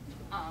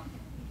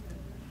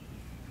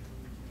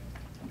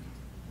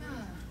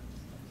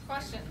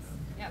 Questions?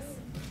 Yes.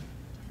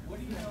 What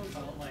do you know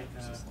about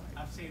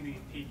I've seen these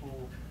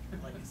people,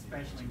 like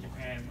especially in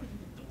Japan,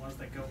 the ones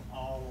that go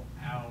all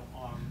out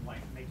on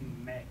like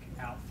making mech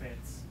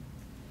outfits.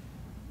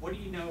 What do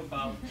you know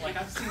about, like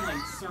I've seen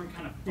like certain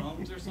kind of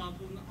foams or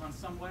something on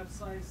some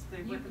websites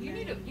they recommend? You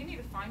need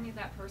to find me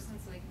that person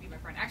so they can be my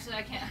friend. Actually,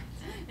 I can't.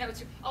 No, it's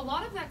true. A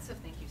lot of that stuff,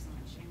 thank you so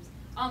much, James.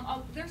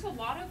 There's a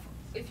lot of,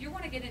 if you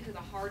want to get into the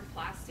hard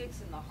plastics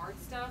and the hard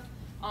stuff,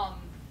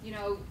 you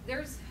know,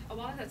 there's a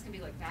lot of that's going to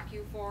be like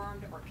vacuum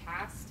formed or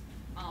cast.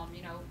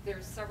 You know,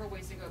 there's several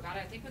ways to go about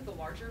it. I think with the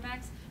larger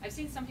mechs, I've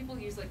seen some people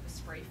use like the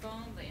spray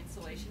foam, the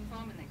insulation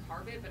foam, and they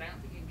carve it, but I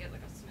don't think you can get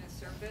like a smooth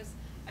surface.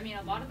 I mean,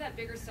 a lot of that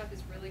bigger stuff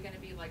is really going to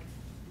be like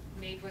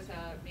made with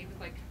a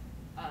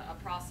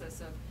process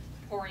of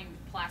pouring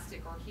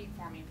plastic or heat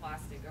forming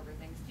plastic over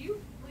things.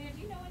 Leah,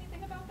 do you know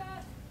anything about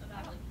that?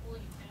 About like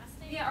pulling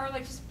casting? Yeah, or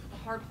like just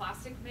hard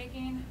plastic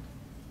making.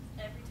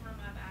 Every time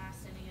I've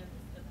asked any of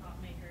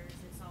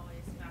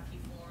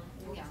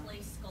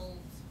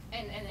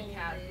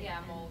it yeah,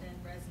 and mold. then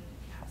resin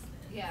cast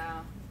it.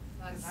 Yeah.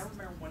 Because I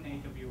remember one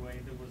AWA,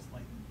 there was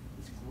like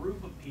this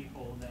group of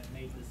people that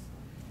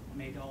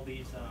made all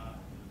these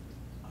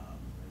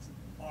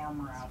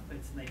armor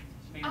outfits, and they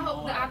made them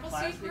all the out of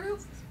Appleseed plastic.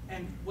 group?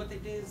 And what they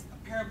did is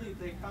apparently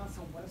they found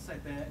some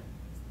website that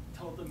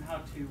told them how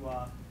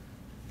to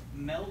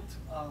melt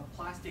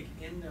plastic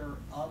in their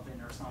oven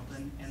or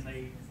something, and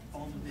they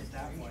folded it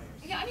that way.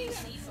 Yeah, I mean,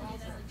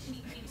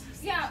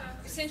 yeah,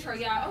 Sintra,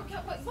 yeah. Okay,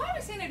 why am I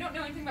saying I don't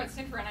know anything about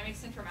Sintra and I make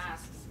Sintra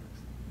masks?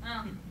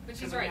 But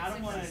she's 'Cause, right. I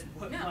don't want to Sintra's-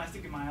 put no.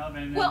 plastic in my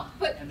oven, Well,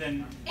 but and then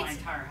my it's-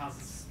 entire house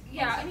is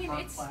Yeah, I mean, burnt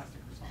it's- plastic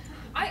or something.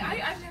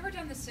 I've never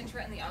done the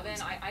Sintra in the oven.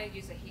 I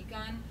use a heat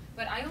gun,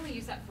 but I only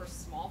use that for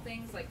small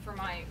things, like for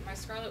my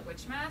Scarlet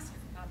Witch mask.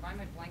 God, why am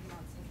I blanking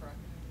on Sintra?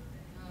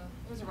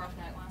 It was a rough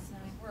night last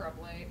night. We're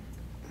up late.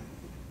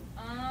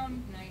 No,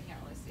 you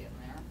can't really see it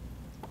in there.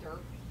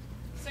 Dirt.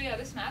 So yeah,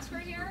 this mask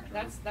right here,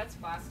 that's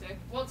plastic.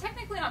 Well,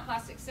 technically not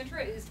plastic.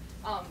 Sintra is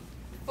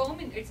foam,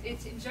 and it's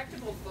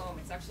injectable foam.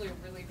 It's actually a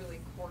really, really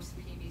coarse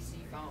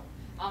PVC foam.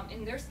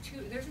 And there's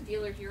a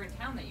dealer here in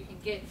town that you can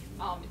get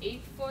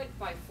 8-foot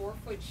by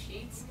 4-foot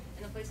sheets,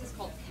 and the place is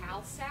called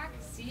Calsac,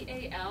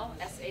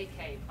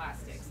 C-A-L-S-A-K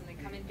plastics, and they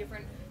come in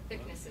different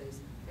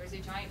thicknesses. There's a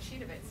giant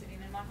sheet of it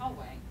sitting in my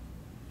hallway.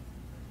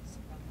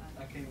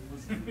 Okay,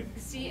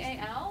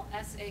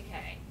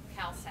 C-A-L-S-A-K,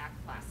 Calsac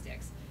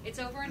Plastics. It's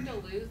over in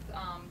Duluth,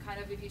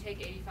 kind of if you take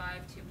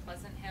 85 to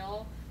Pleasant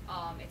Hill.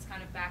 It's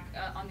kind of back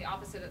on the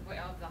opposite of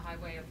the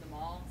highway of the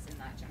mall. It's in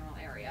that general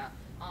area.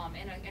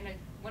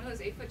 One of those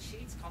 8-foot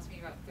sheets cost me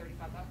about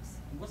 $35.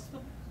 What's the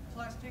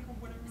plastic or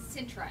whatever?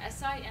 Sintra,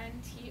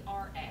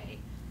 S-I-N-T-R-A.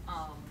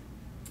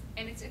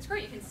 And it's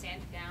great. You can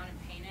sand it down and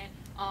paint it.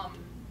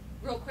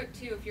 Real quick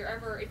too, if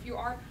you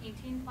are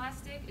painting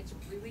plastic, it's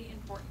really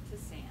important to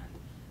sand.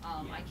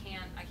 I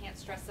can't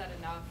stress that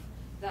enough.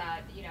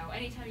 That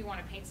anytime you want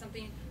to paint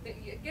something, that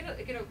you get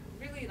a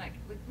really like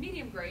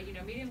medium grade,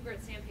 medium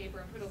grade sandpaper,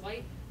 and put a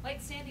light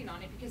sanding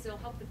on it because it'll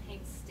help the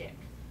paint stick.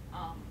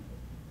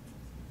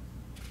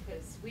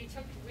 Because we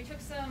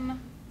took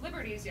some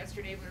liberties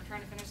yesterday. We were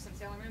trying to finish some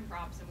Sailor Moon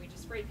props, and we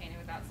just spray painted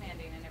without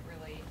sanding, and it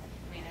really,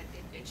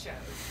 it shows.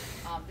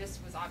 This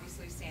was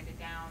obviously sanded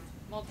down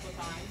multiple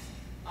times.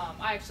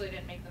 I actually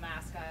didn't make the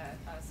mask.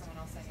 Someone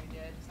else I knew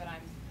did, but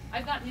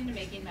I've gotten into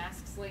making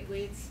masks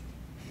lately.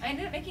 I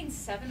ended up making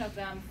 7 of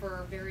them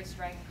for various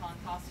Dragon Con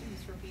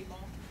costumes for people.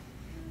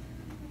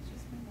 It's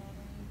just my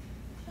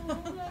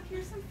modeling. Oh, look,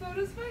 here's some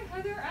photos by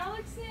Heather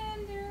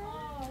Alexander.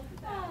 Oh, look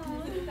at that.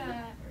 Oh, look at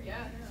that.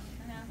 Yeah.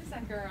 Who's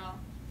that girl?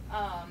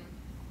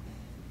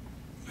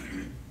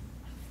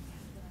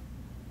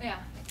 Yeah.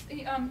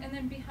 And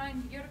then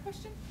behind, you had a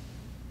question?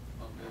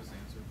 Oh, that was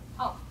answered.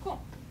 Oh, cool.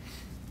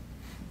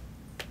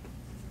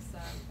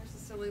 There's a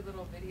silly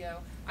little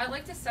video. I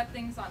like to set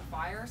things on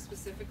fire,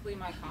 specifically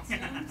my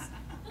costumes,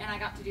 and I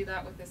got to do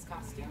that with this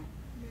costume.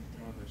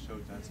 On the show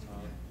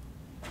desktop.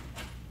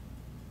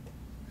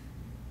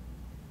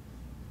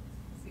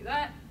 See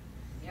that?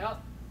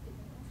 Yep.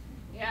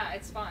 Yeah,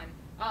 it's fun.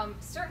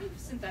 Certain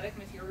synthetic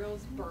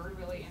materials burn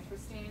really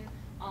interesting.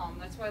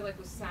 That's why, like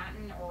with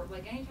satin, or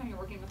like anytime you're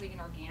working with like an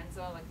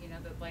organza, like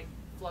the like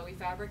flowy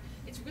fabric,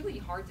 it's really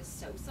hard to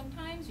sew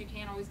sometimes. You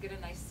can't always get a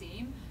nice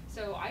seam.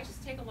 So I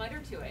just take a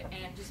lighter to it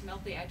and just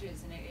melt the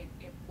edges, and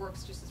it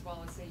works just as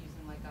well as say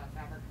using like a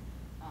fabric,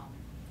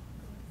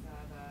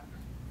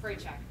 the fray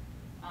check.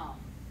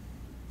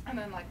 And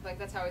then like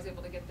that's how I was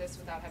able to get this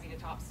without having to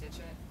top stitch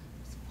it.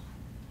 It's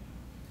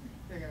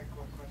fun. I got a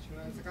quick question.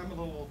 It's like I'm a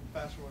little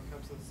old-fashioned when it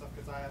comes to this stuff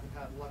because I haven't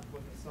had luck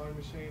with the sewing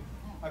machine.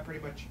 I pretty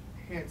much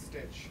hand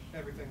stitch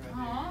everything I do.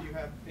 Aw. Do you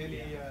have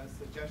any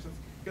suggestions?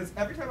 Because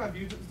every time I've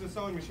used the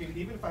sewing machine,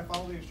 even if I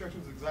follow the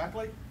instructions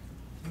exactly,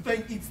 the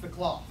thing eats the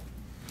cloth.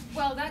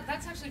 Well,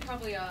 that's actually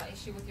probably an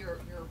issue with your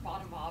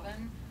bottom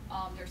bobbin.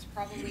 There's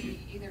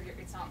probably either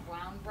it's not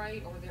wound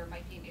right, or there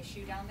might be an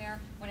issue down there.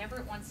 Whenever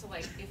it wants to,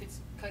 like, if it's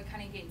kind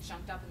of getting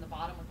chunked up in the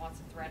bottom with lots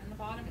of thread in the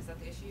bottom, is that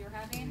the issue you're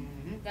having?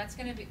 Mhm.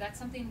 That's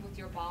something with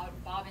your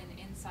bobbin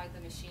inside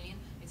the machine.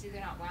 It's either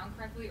not wound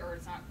correctly, or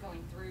it's not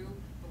going through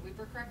the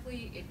looper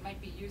correctly. It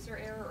might be user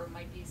error, or it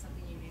might be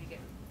something you need to get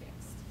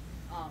fixed.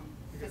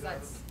 Because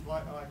that's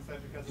like I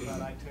said, because of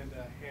that, I tend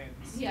to hand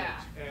stitch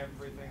Yeah.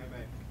 everything I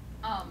make.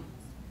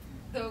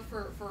 Though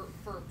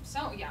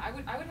so yeah, I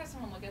would have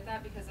someone look at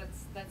that, because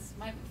that's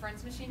my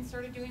friend's machine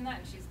started doing that,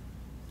 and she's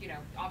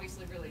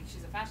obviously really,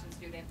 she's a fashion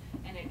student,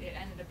 and it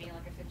ended up being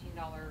like a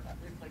 $15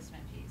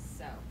 replacement piece.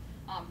 So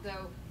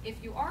though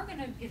if you are going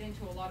to get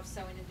into a lot of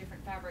sewing in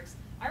different fabrics,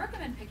 I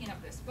recommend picking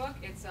up this book.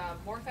 It's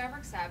More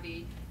Fabric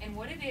Savvy, and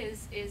what it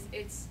is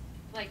it's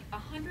like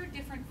 100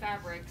 different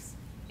fabrics.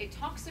 It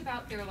talks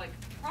about their like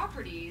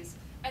properties,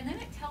 and then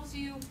it tells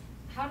you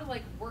how to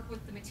like work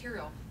with the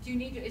material. Do you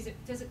need to,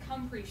 does it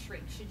come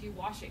pre-shrink? Should you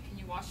wash it? Can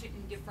you wash it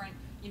in different,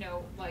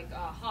 like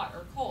hot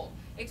or cold?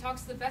 It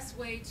talks the best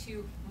way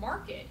to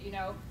mark it,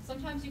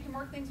 Sometimes you can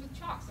mark things with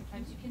chalk,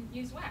 sometimes you can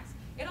use wax.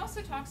 It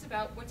also talks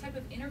about what type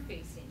of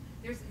interfacing.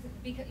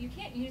 because you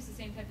can't use the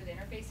same type of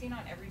interfacing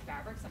on every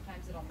fabric.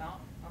 Sometimes it'll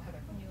melt. Oh, Heather,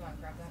 can you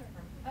grab that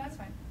from? Oh, that's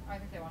fine. I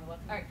think they want to look.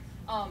 All right.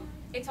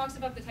 It talks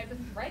about the type of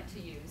thread to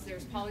use.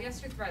 There's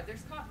polyester thread,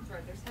 there's cotton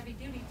thread, there's heavy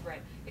duty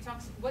thread. It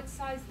talks what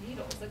size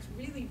needles. That's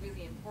really,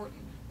 really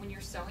important. When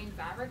you're sewing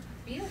fabric,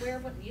 be aware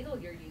of what needle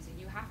you're using.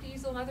 You have to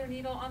use a leather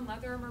needle on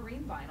leather or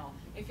marine vinyl.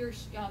 If you're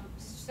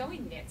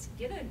sewing knits,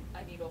 get a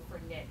needle for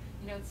knit.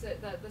 You know, it's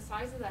the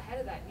size of the head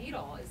of that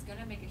needle is going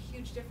to make a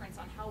huge difference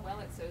on how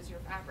well it sews your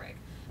fabric.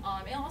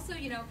 And also,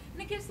 you know,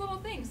 and it gives little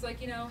things like,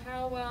 you know,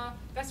 how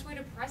best way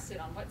to press it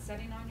on what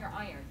setting on your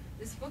iron.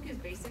 This book has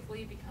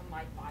basically become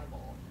my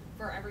Bible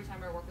for every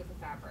time I work with a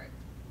fabric.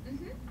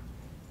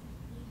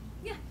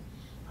 Yeah.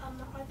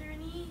 Are there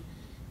any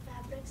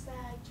fabrics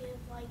that give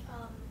like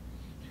kind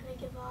of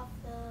give off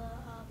the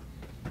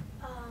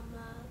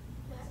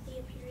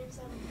appearance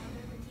of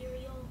another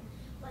material?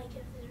 Like,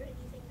 if there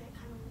anything that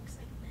kind of looks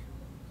like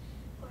metal,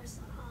 or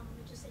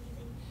just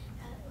anything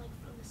that, like,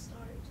 from the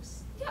start,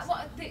 just. Yeah,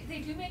 well, they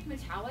do make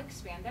metallic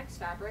spandex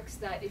fabrics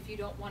that if you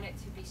don't want it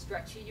to be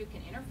stretchy, you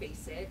can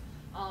interface it.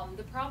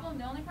 The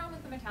only problem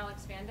with the metallic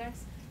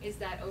spandex is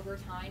that over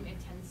time it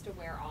tends to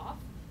wear off.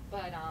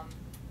 But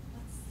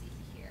let's see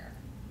here.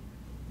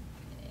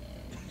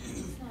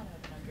 It's not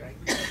open. I'm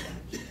dragging it down.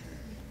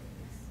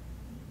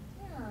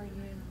 Where are you?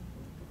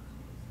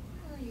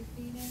 Where are you,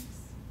 Phoenix?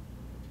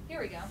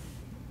 Here we go.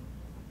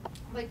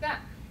 Like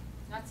that.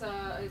 That's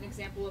an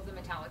example of the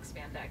metallic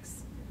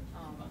spandex. I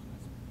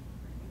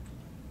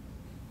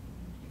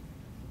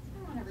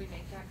want to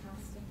remake that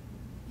costume.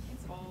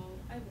 It's old.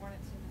 I've worn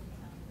it too many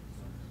times.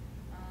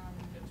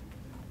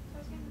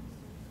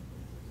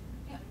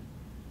 Yeah.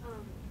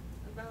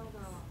 About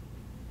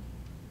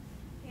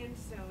hand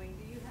sewing,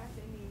 do you have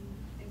any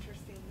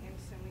interesting hand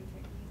sewing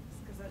techniques?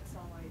 Because that's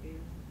all I do.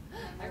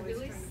 I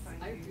really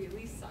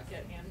suck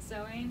at hand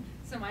sewing.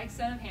 So my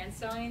extent of hand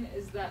sewing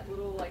is that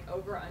little like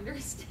over-under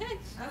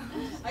stitch.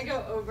 I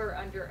go over,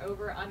 under.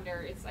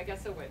 It's, I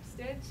guess, a whip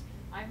stitch.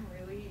 I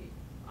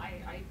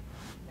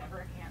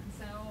never hand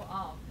sew.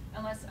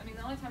 Unless, I mean,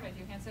 the only time I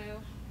do hand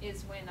sew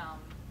is when, oh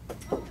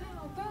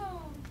no,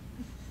 bone.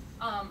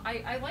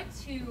 I like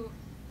to,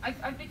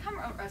 I've become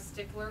a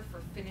stickler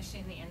for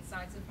finishing the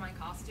insides of my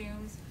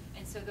costumes.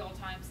 And so there'll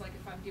times, like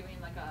if I'm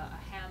doing like a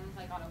hem,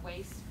 like on a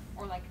waist,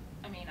 or like,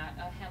 I mean,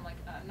 a hem, like,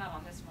 not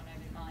on this one, I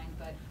didn't mind,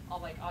 but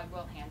I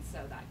will hand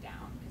sew that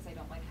down, because I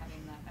don't like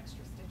having the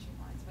extra stitching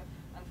lines. But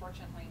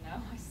unfortunately,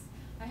 no,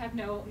 I have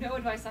no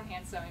advice on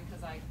hand sewing,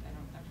 because I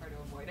try to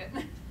avoid it.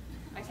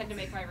 I tend to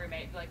make my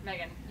roommate be like,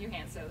 Megan, you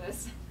hand sew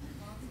this.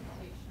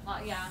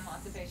 Yeah,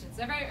 lots of patience.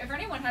 If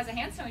anyone has a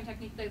hand sewing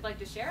technique they'd like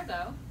to share,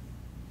 though.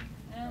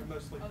 I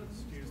mostly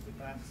just use the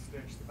back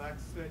stitch. The back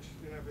stitch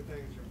and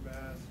everything is your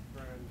best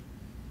friend.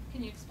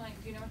 Can you explain?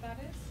 Do you know what that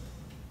is?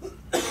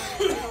 I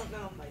don't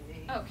know my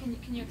name. Oh, can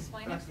you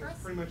explain it for us?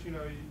 Pretty much,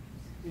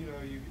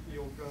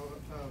 you'll go,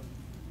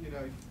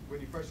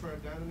 when you first run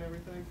it down and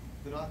everything,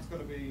 the knot's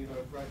going to be,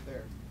 right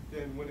there.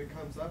 Then when it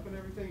comes up and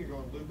everything, you're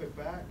going to loop it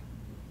back,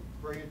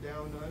 bring it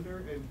down under,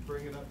 and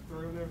bring it up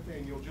through and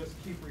everything. And you'll just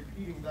keep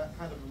repeating that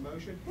kind of a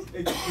motion.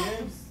 It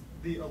gives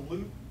a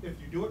loop. If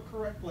you do it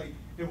correctly,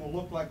 it will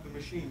loop like the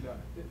machine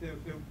done it.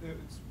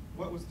 It's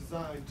what was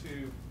designed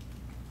to,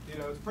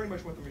 it's pretty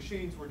much what the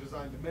machines were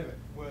designed to mimic,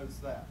 was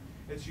that.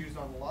 It's used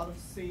on a lot of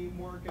seam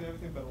work and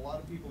everything, but a lot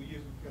of people use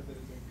it because it is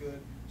a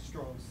good,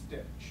 strong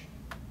stitch.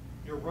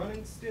 Your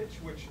running stitch,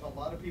 which a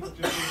lot of people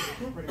just use,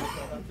 is pretty much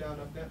up, down,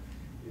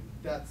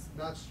 that's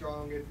not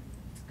strong.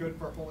 It's good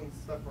for holding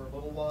stuff for a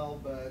little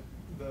while, but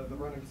the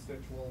running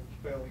stitch will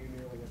fail you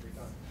nearly every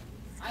time.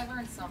 I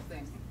learned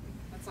something.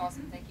 That's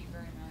awesome. Thank you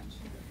very much.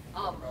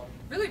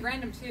 Really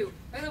random, too.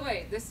 By the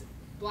way, this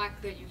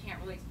black that you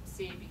can't really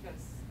see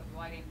because of the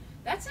lighting,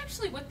 that's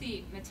actually what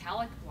the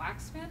metallic black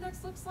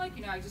spandex looks like.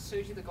 I just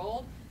showed you the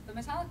gold. The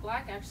metallic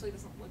black actually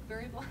doesn't look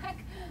very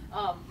black.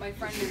 My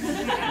friend is.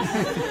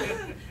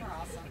 We're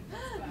awesome.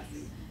 That's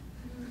classy.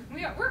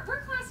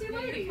 We're classy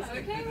ladies,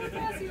 okay? We're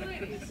classy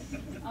ladies.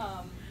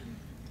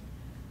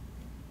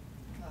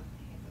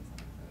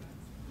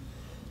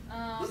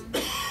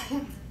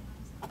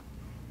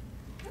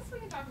 Guess we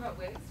can talk about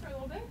wigs for a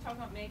little bit. Talk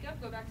about makeup.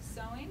 Go back to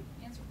sewing.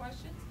 Answer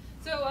questions.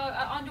 So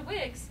on to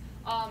wigs.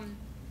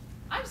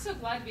 I'm so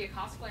glad to be a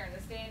cosplayer in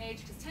this day and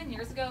age, because 10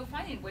 years ago,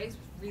 finding wigs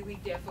was really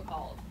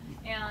difficult.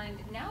 And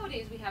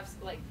nowadays we have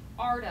like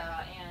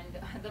Arda and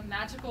the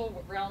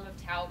magical realm of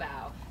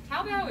Taobao.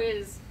 Taobao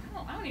is,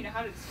 I don't even know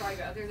how to describe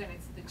it other than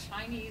it's the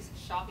Chinese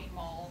shopping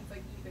mall. It's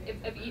like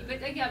eBay.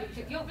 But yeah, but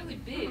you don't really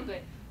bid,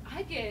 but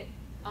I get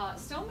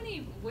so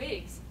many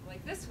wigs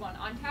like this one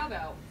on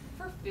Taobao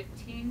for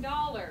 $15.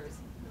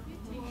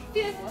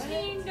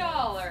 $15.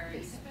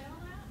 Taobao.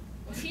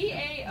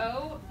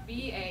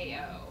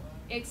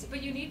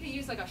 But you need to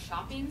use like a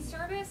shopping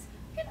service.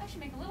 I should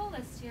make a little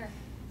list here.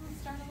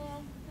 Let's start a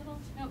little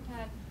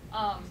notepad.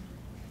 I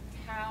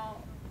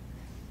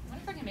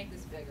wonder if I can make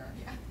this bigger.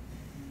 Yeah.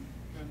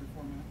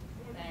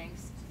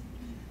 Thanks.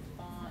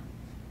 Font.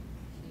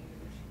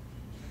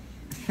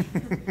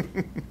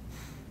 Huge.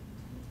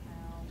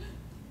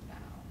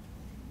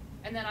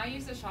 And then I use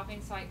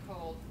shopping site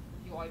called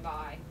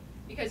Yoibai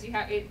because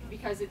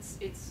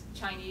it's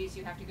Chinese.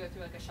 You have to go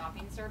through like a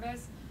shopping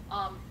service.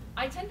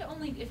 I tend to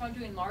only, if I'm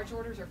doing large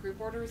orders or group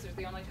orders, there's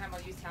the only time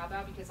I'll use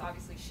Taobao because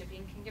obviously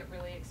shipping can get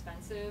really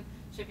expensive,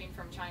 shipping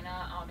from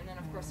China, and then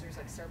of course there's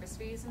like service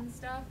fees and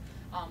stuff.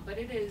 But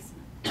it is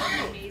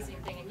an amazing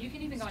thing, and you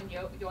can even go on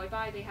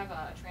Yoibai. They have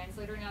a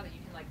translator now that you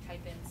can like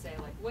type in, say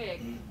like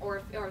wig,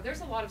 or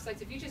there's a lot of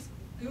sites. If you just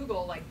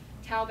Google like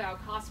Taobao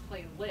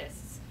cosplay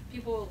lists,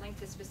 people will link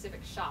to specific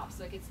shops.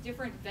 Like it's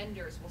different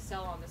vendors will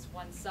sell on this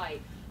one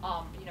site.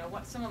 You know,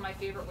 some of my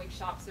favorite wig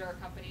shops are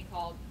a company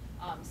called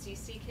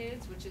CC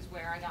Kids, which is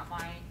where I got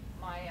my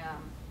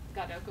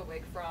Gadoka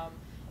wig from,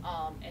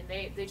 and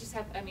they just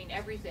have, I mean,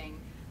 everything.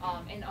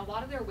 And a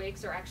lot of their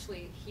wigs are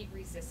actually heat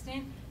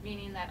resistant,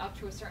 meaning that up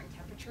to a certain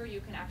temperature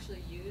you can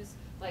actually use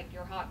like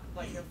your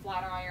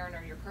flat iron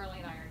or your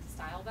curling iron to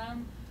style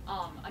them.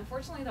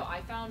 Unfortunately though,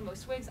 I found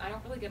most wigs, I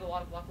don't really get a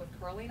lot of luck with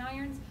curling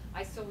irons.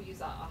 I still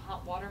use a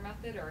hot water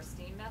method or a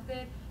steam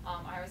method.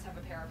 I always have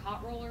a pair of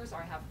hot rollers,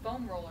 or I have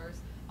foam rollers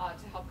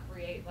to help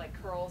create like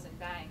curls and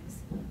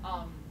bangs.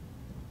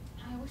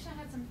 I wish I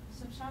had some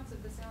shots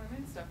of the Sailor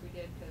Moon stuff we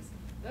did, because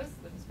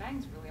those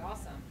bangs are really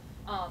awesome.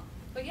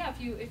 But yeah,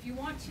 if you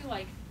want to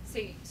like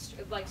say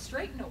like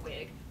straighten a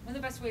wig, one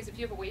of the best ways, if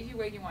you have a wavy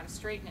wig, you want to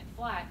straighten it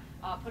flat,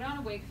 put on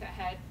a wig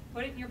head,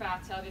 put it in your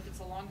bathtub. If it's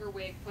a longer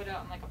wig, put it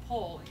on like a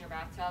pole in your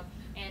bathtub,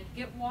 and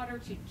get water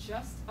to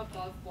just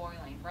above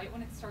boiling. Right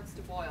when it starts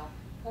to boil,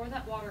 pour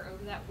that water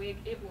over that wig.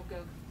 It will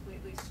go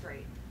completely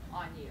straight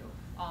on you.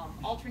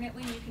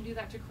 Alternately, you can do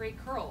that to create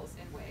curls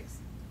in wigs.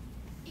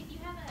 If you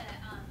have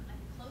a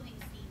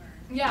clothing steamer.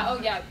 Yeah, oh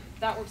yeah,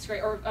 that works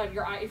great. Or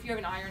if you have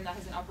an iron that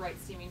has an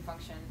upright steaming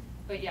function.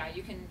 But yeah,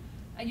 you can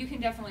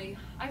definitely.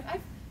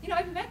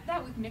 I've met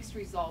that with mixed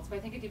results, but I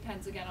think it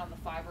depends again on the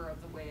fiber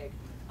of the wig.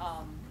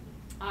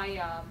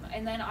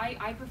 And then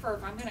I prefer,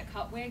 if I'm going to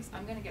cut wigs,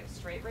 I'm going to get a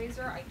straight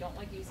razor. I don't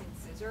like using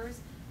scissors.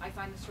 I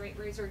find the straight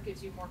razor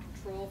gives you more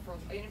control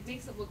and it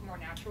makes it look more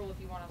natural if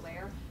you want to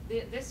layer.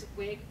 This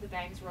wig, the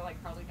bangs were like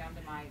probably down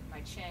to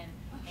my chin.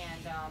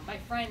 And my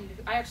friend,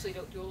 I actually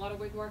don't do a lot of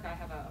wig work. I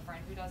have a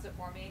friend who does it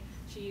for me.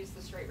 She used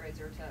the straight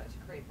razor to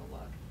create the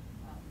look.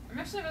 I'm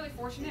actually really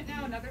fortunate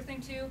now. Another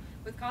thing too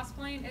with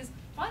cosplaying is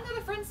find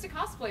other friends to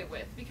cosplay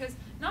with, because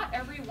not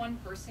every one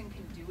person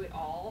can do it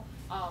all.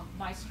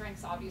 My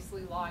strengths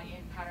obviously lie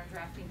in pattern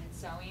drafting and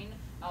sewing.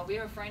 We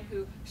have a friend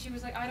who, she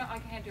was like,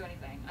 I can't do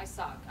anything. I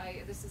suck.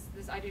 I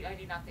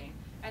do nothing.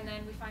 And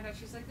then we find out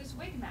she's like this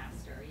wig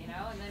master, you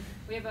know. And then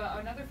we have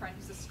another friend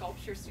who's a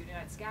sculpture student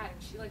at SCAD,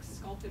 and she like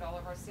sculpted all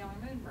of our Sailor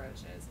Moon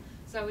brooches.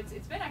 So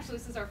it's been actually,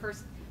 this is our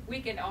first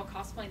weekend all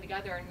cosplaying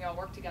together, and we all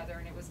worked together,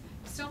 and it was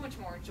so much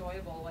more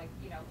enjoyable, like,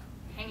 you know,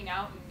 hanging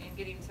out and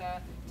getting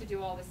to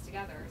do all this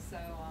together. So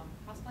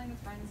cosplaying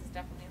with friends is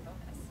definitely a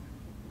bonus.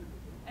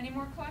 Any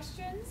more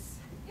questions?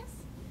 Yes?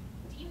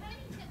 Do you have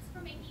any tips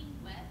for making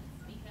wefts?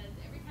 Because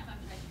every time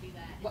I've tried to do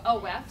that.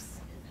 Well, wefts?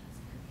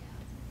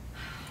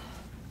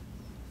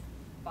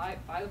 Buy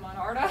them on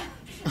Arta.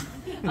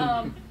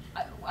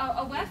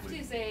 A weft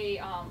is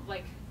a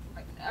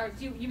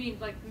do you mean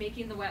like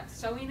making the weft,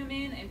 sewing them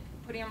in and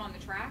putting them on the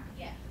track?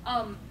 Yeah.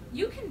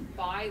 You can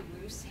buy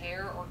loose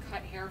hair or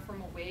cut hair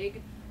from a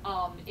wig.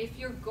 If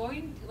you're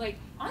going, like,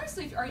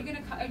 honestly, are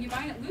you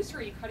buying it loose, or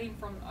are you cutting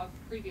from a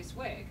previous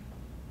wig?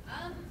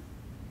 I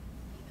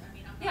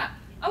mean, I'm Yeah.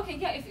 Okay.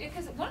 Yeah.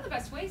 Because one of the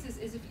best ways is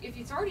if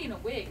it's already in a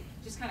wig,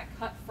 just kind of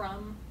cut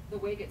from the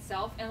wig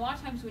itself. And a lot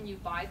of times when you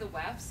buy the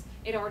wefts,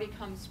 it already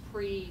comes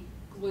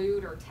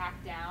pre-glued or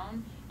tacked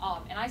down.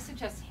 And I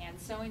suggest hand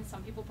sewing.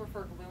 Some people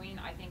prefer gluing.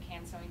 I think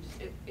hand sewing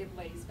just it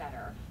lays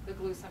better. The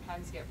glue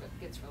sometimes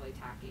gets really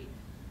tacky.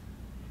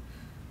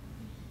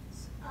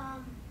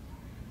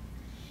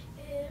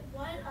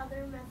 What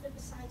other method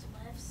besides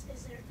wefts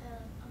is there to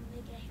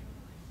make a hairline?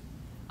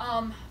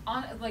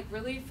 Like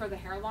really for the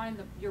hairline,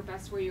 your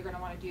best way you're going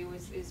to want to do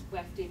is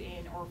weft it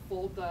in, or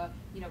fold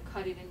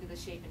cut it into the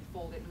shape and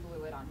fold it and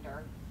glue it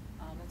under.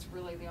 That's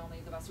really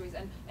the best ways.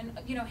 And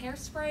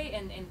hairspray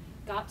and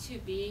Got To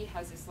Be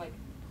has this like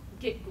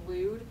get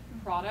glued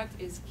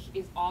product is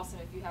awesome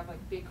if you have like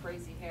big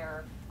crazy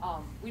hair.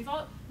 We've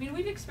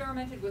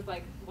experimented with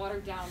like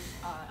watered down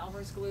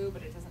Elmer's glue,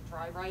 but it doesn't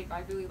dry right.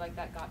 I really like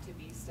that Got To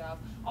Be stuff.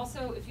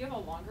 Also, if you have a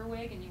longer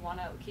wig and you want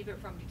to keep it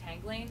from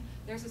detangling,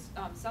 there's this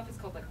stuff. It's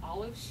called like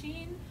olive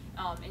sheen,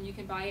 and you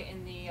can buy it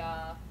in the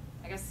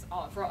it's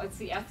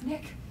the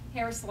ethnic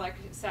hair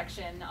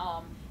section,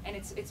 and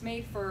it's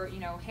made for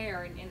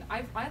hair, and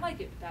I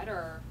like it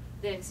better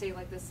than say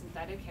like the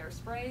synthetic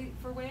hairspray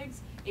for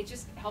wigs. It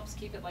just helps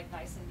keep it like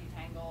nice and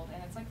detangled,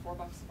 and it's like $4 a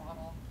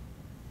bottle.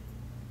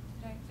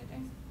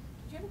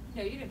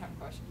 No, you didn't have a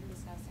question. You were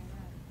just asking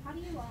that. How do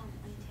you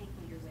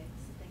untangle your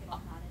wigs if they get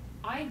all knotted?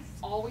 I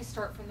always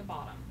start from the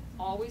bottom.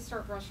 Always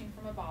start brushing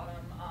from the bottom.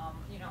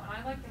 And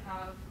I like to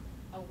have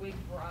a wig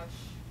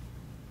brush.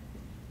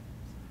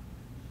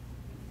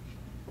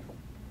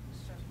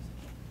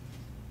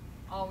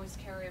 Always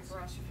carry a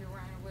brush if you're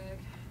wearing a wig.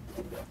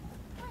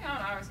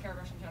 I always carry a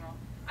brush in general.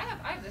 I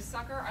have this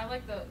sucker. I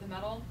like the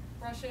metal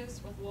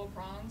brushes with little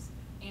prongs,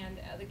 and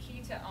the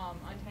key to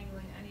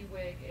untangling any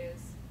wig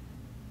is,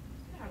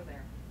 get out of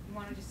there. You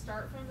want to just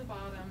start from the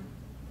bottom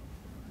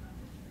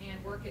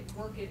and work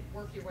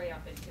your way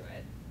up into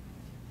it.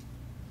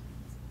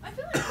 I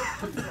feel like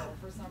Rapunzel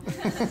for some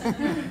reason.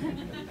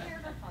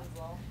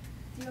 Rapunzel.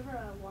 Do you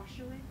ever wash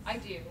your wigs? I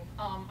do.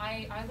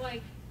 I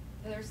like,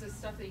 there's this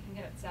stuff that you can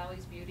get at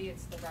Sally's Beauty.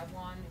 It's the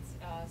Revlon. It's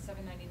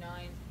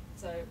 $7.99.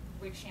 It's a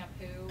wig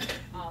shampoo.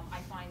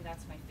 I find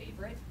that's my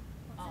favorite.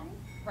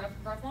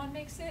 Revlon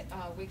makes it,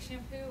 wig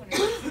shampoo, and it's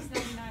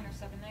 $6.99 or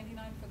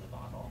 $7.99 for the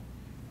bottle.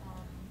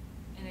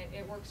 And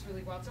it works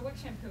really well. It's a wig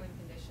shampoo and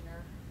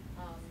conditioner.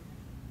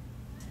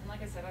 And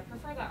like I said, I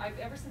prefer that.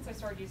 Ever since I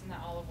started using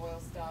that olive oil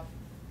stuff,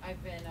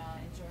 I've been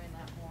enjoying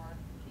that more.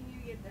 Can you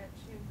get that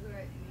shampoo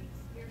at any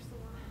hair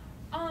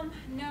salon?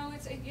 No,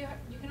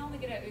 you can only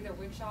get it at either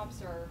wig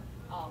shops or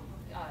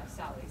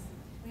Sally's.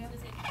 So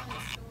it's a funny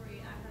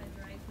story. I had a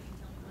drag queen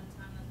tell me one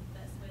time that the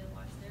best way to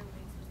wash their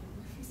wigs was with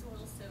Murphy's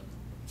oil soap.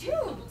 Dude! A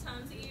couple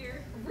times a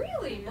year.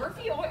 Really?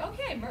 Murphy oil?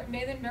 Okay,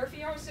 then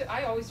Murphy oil.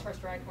 I always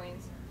trust drag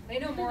queens. They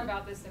know more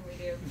about this than we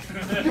do.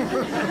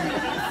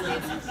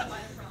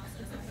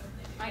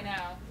 I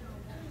know.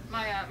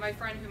 My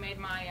friend who made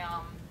my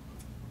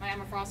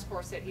Emma Frost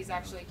corset, he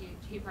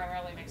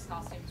primarily makes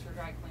costumes for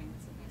drag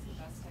queens, and he's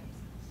the best tips.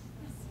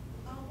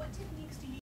 What techniques do you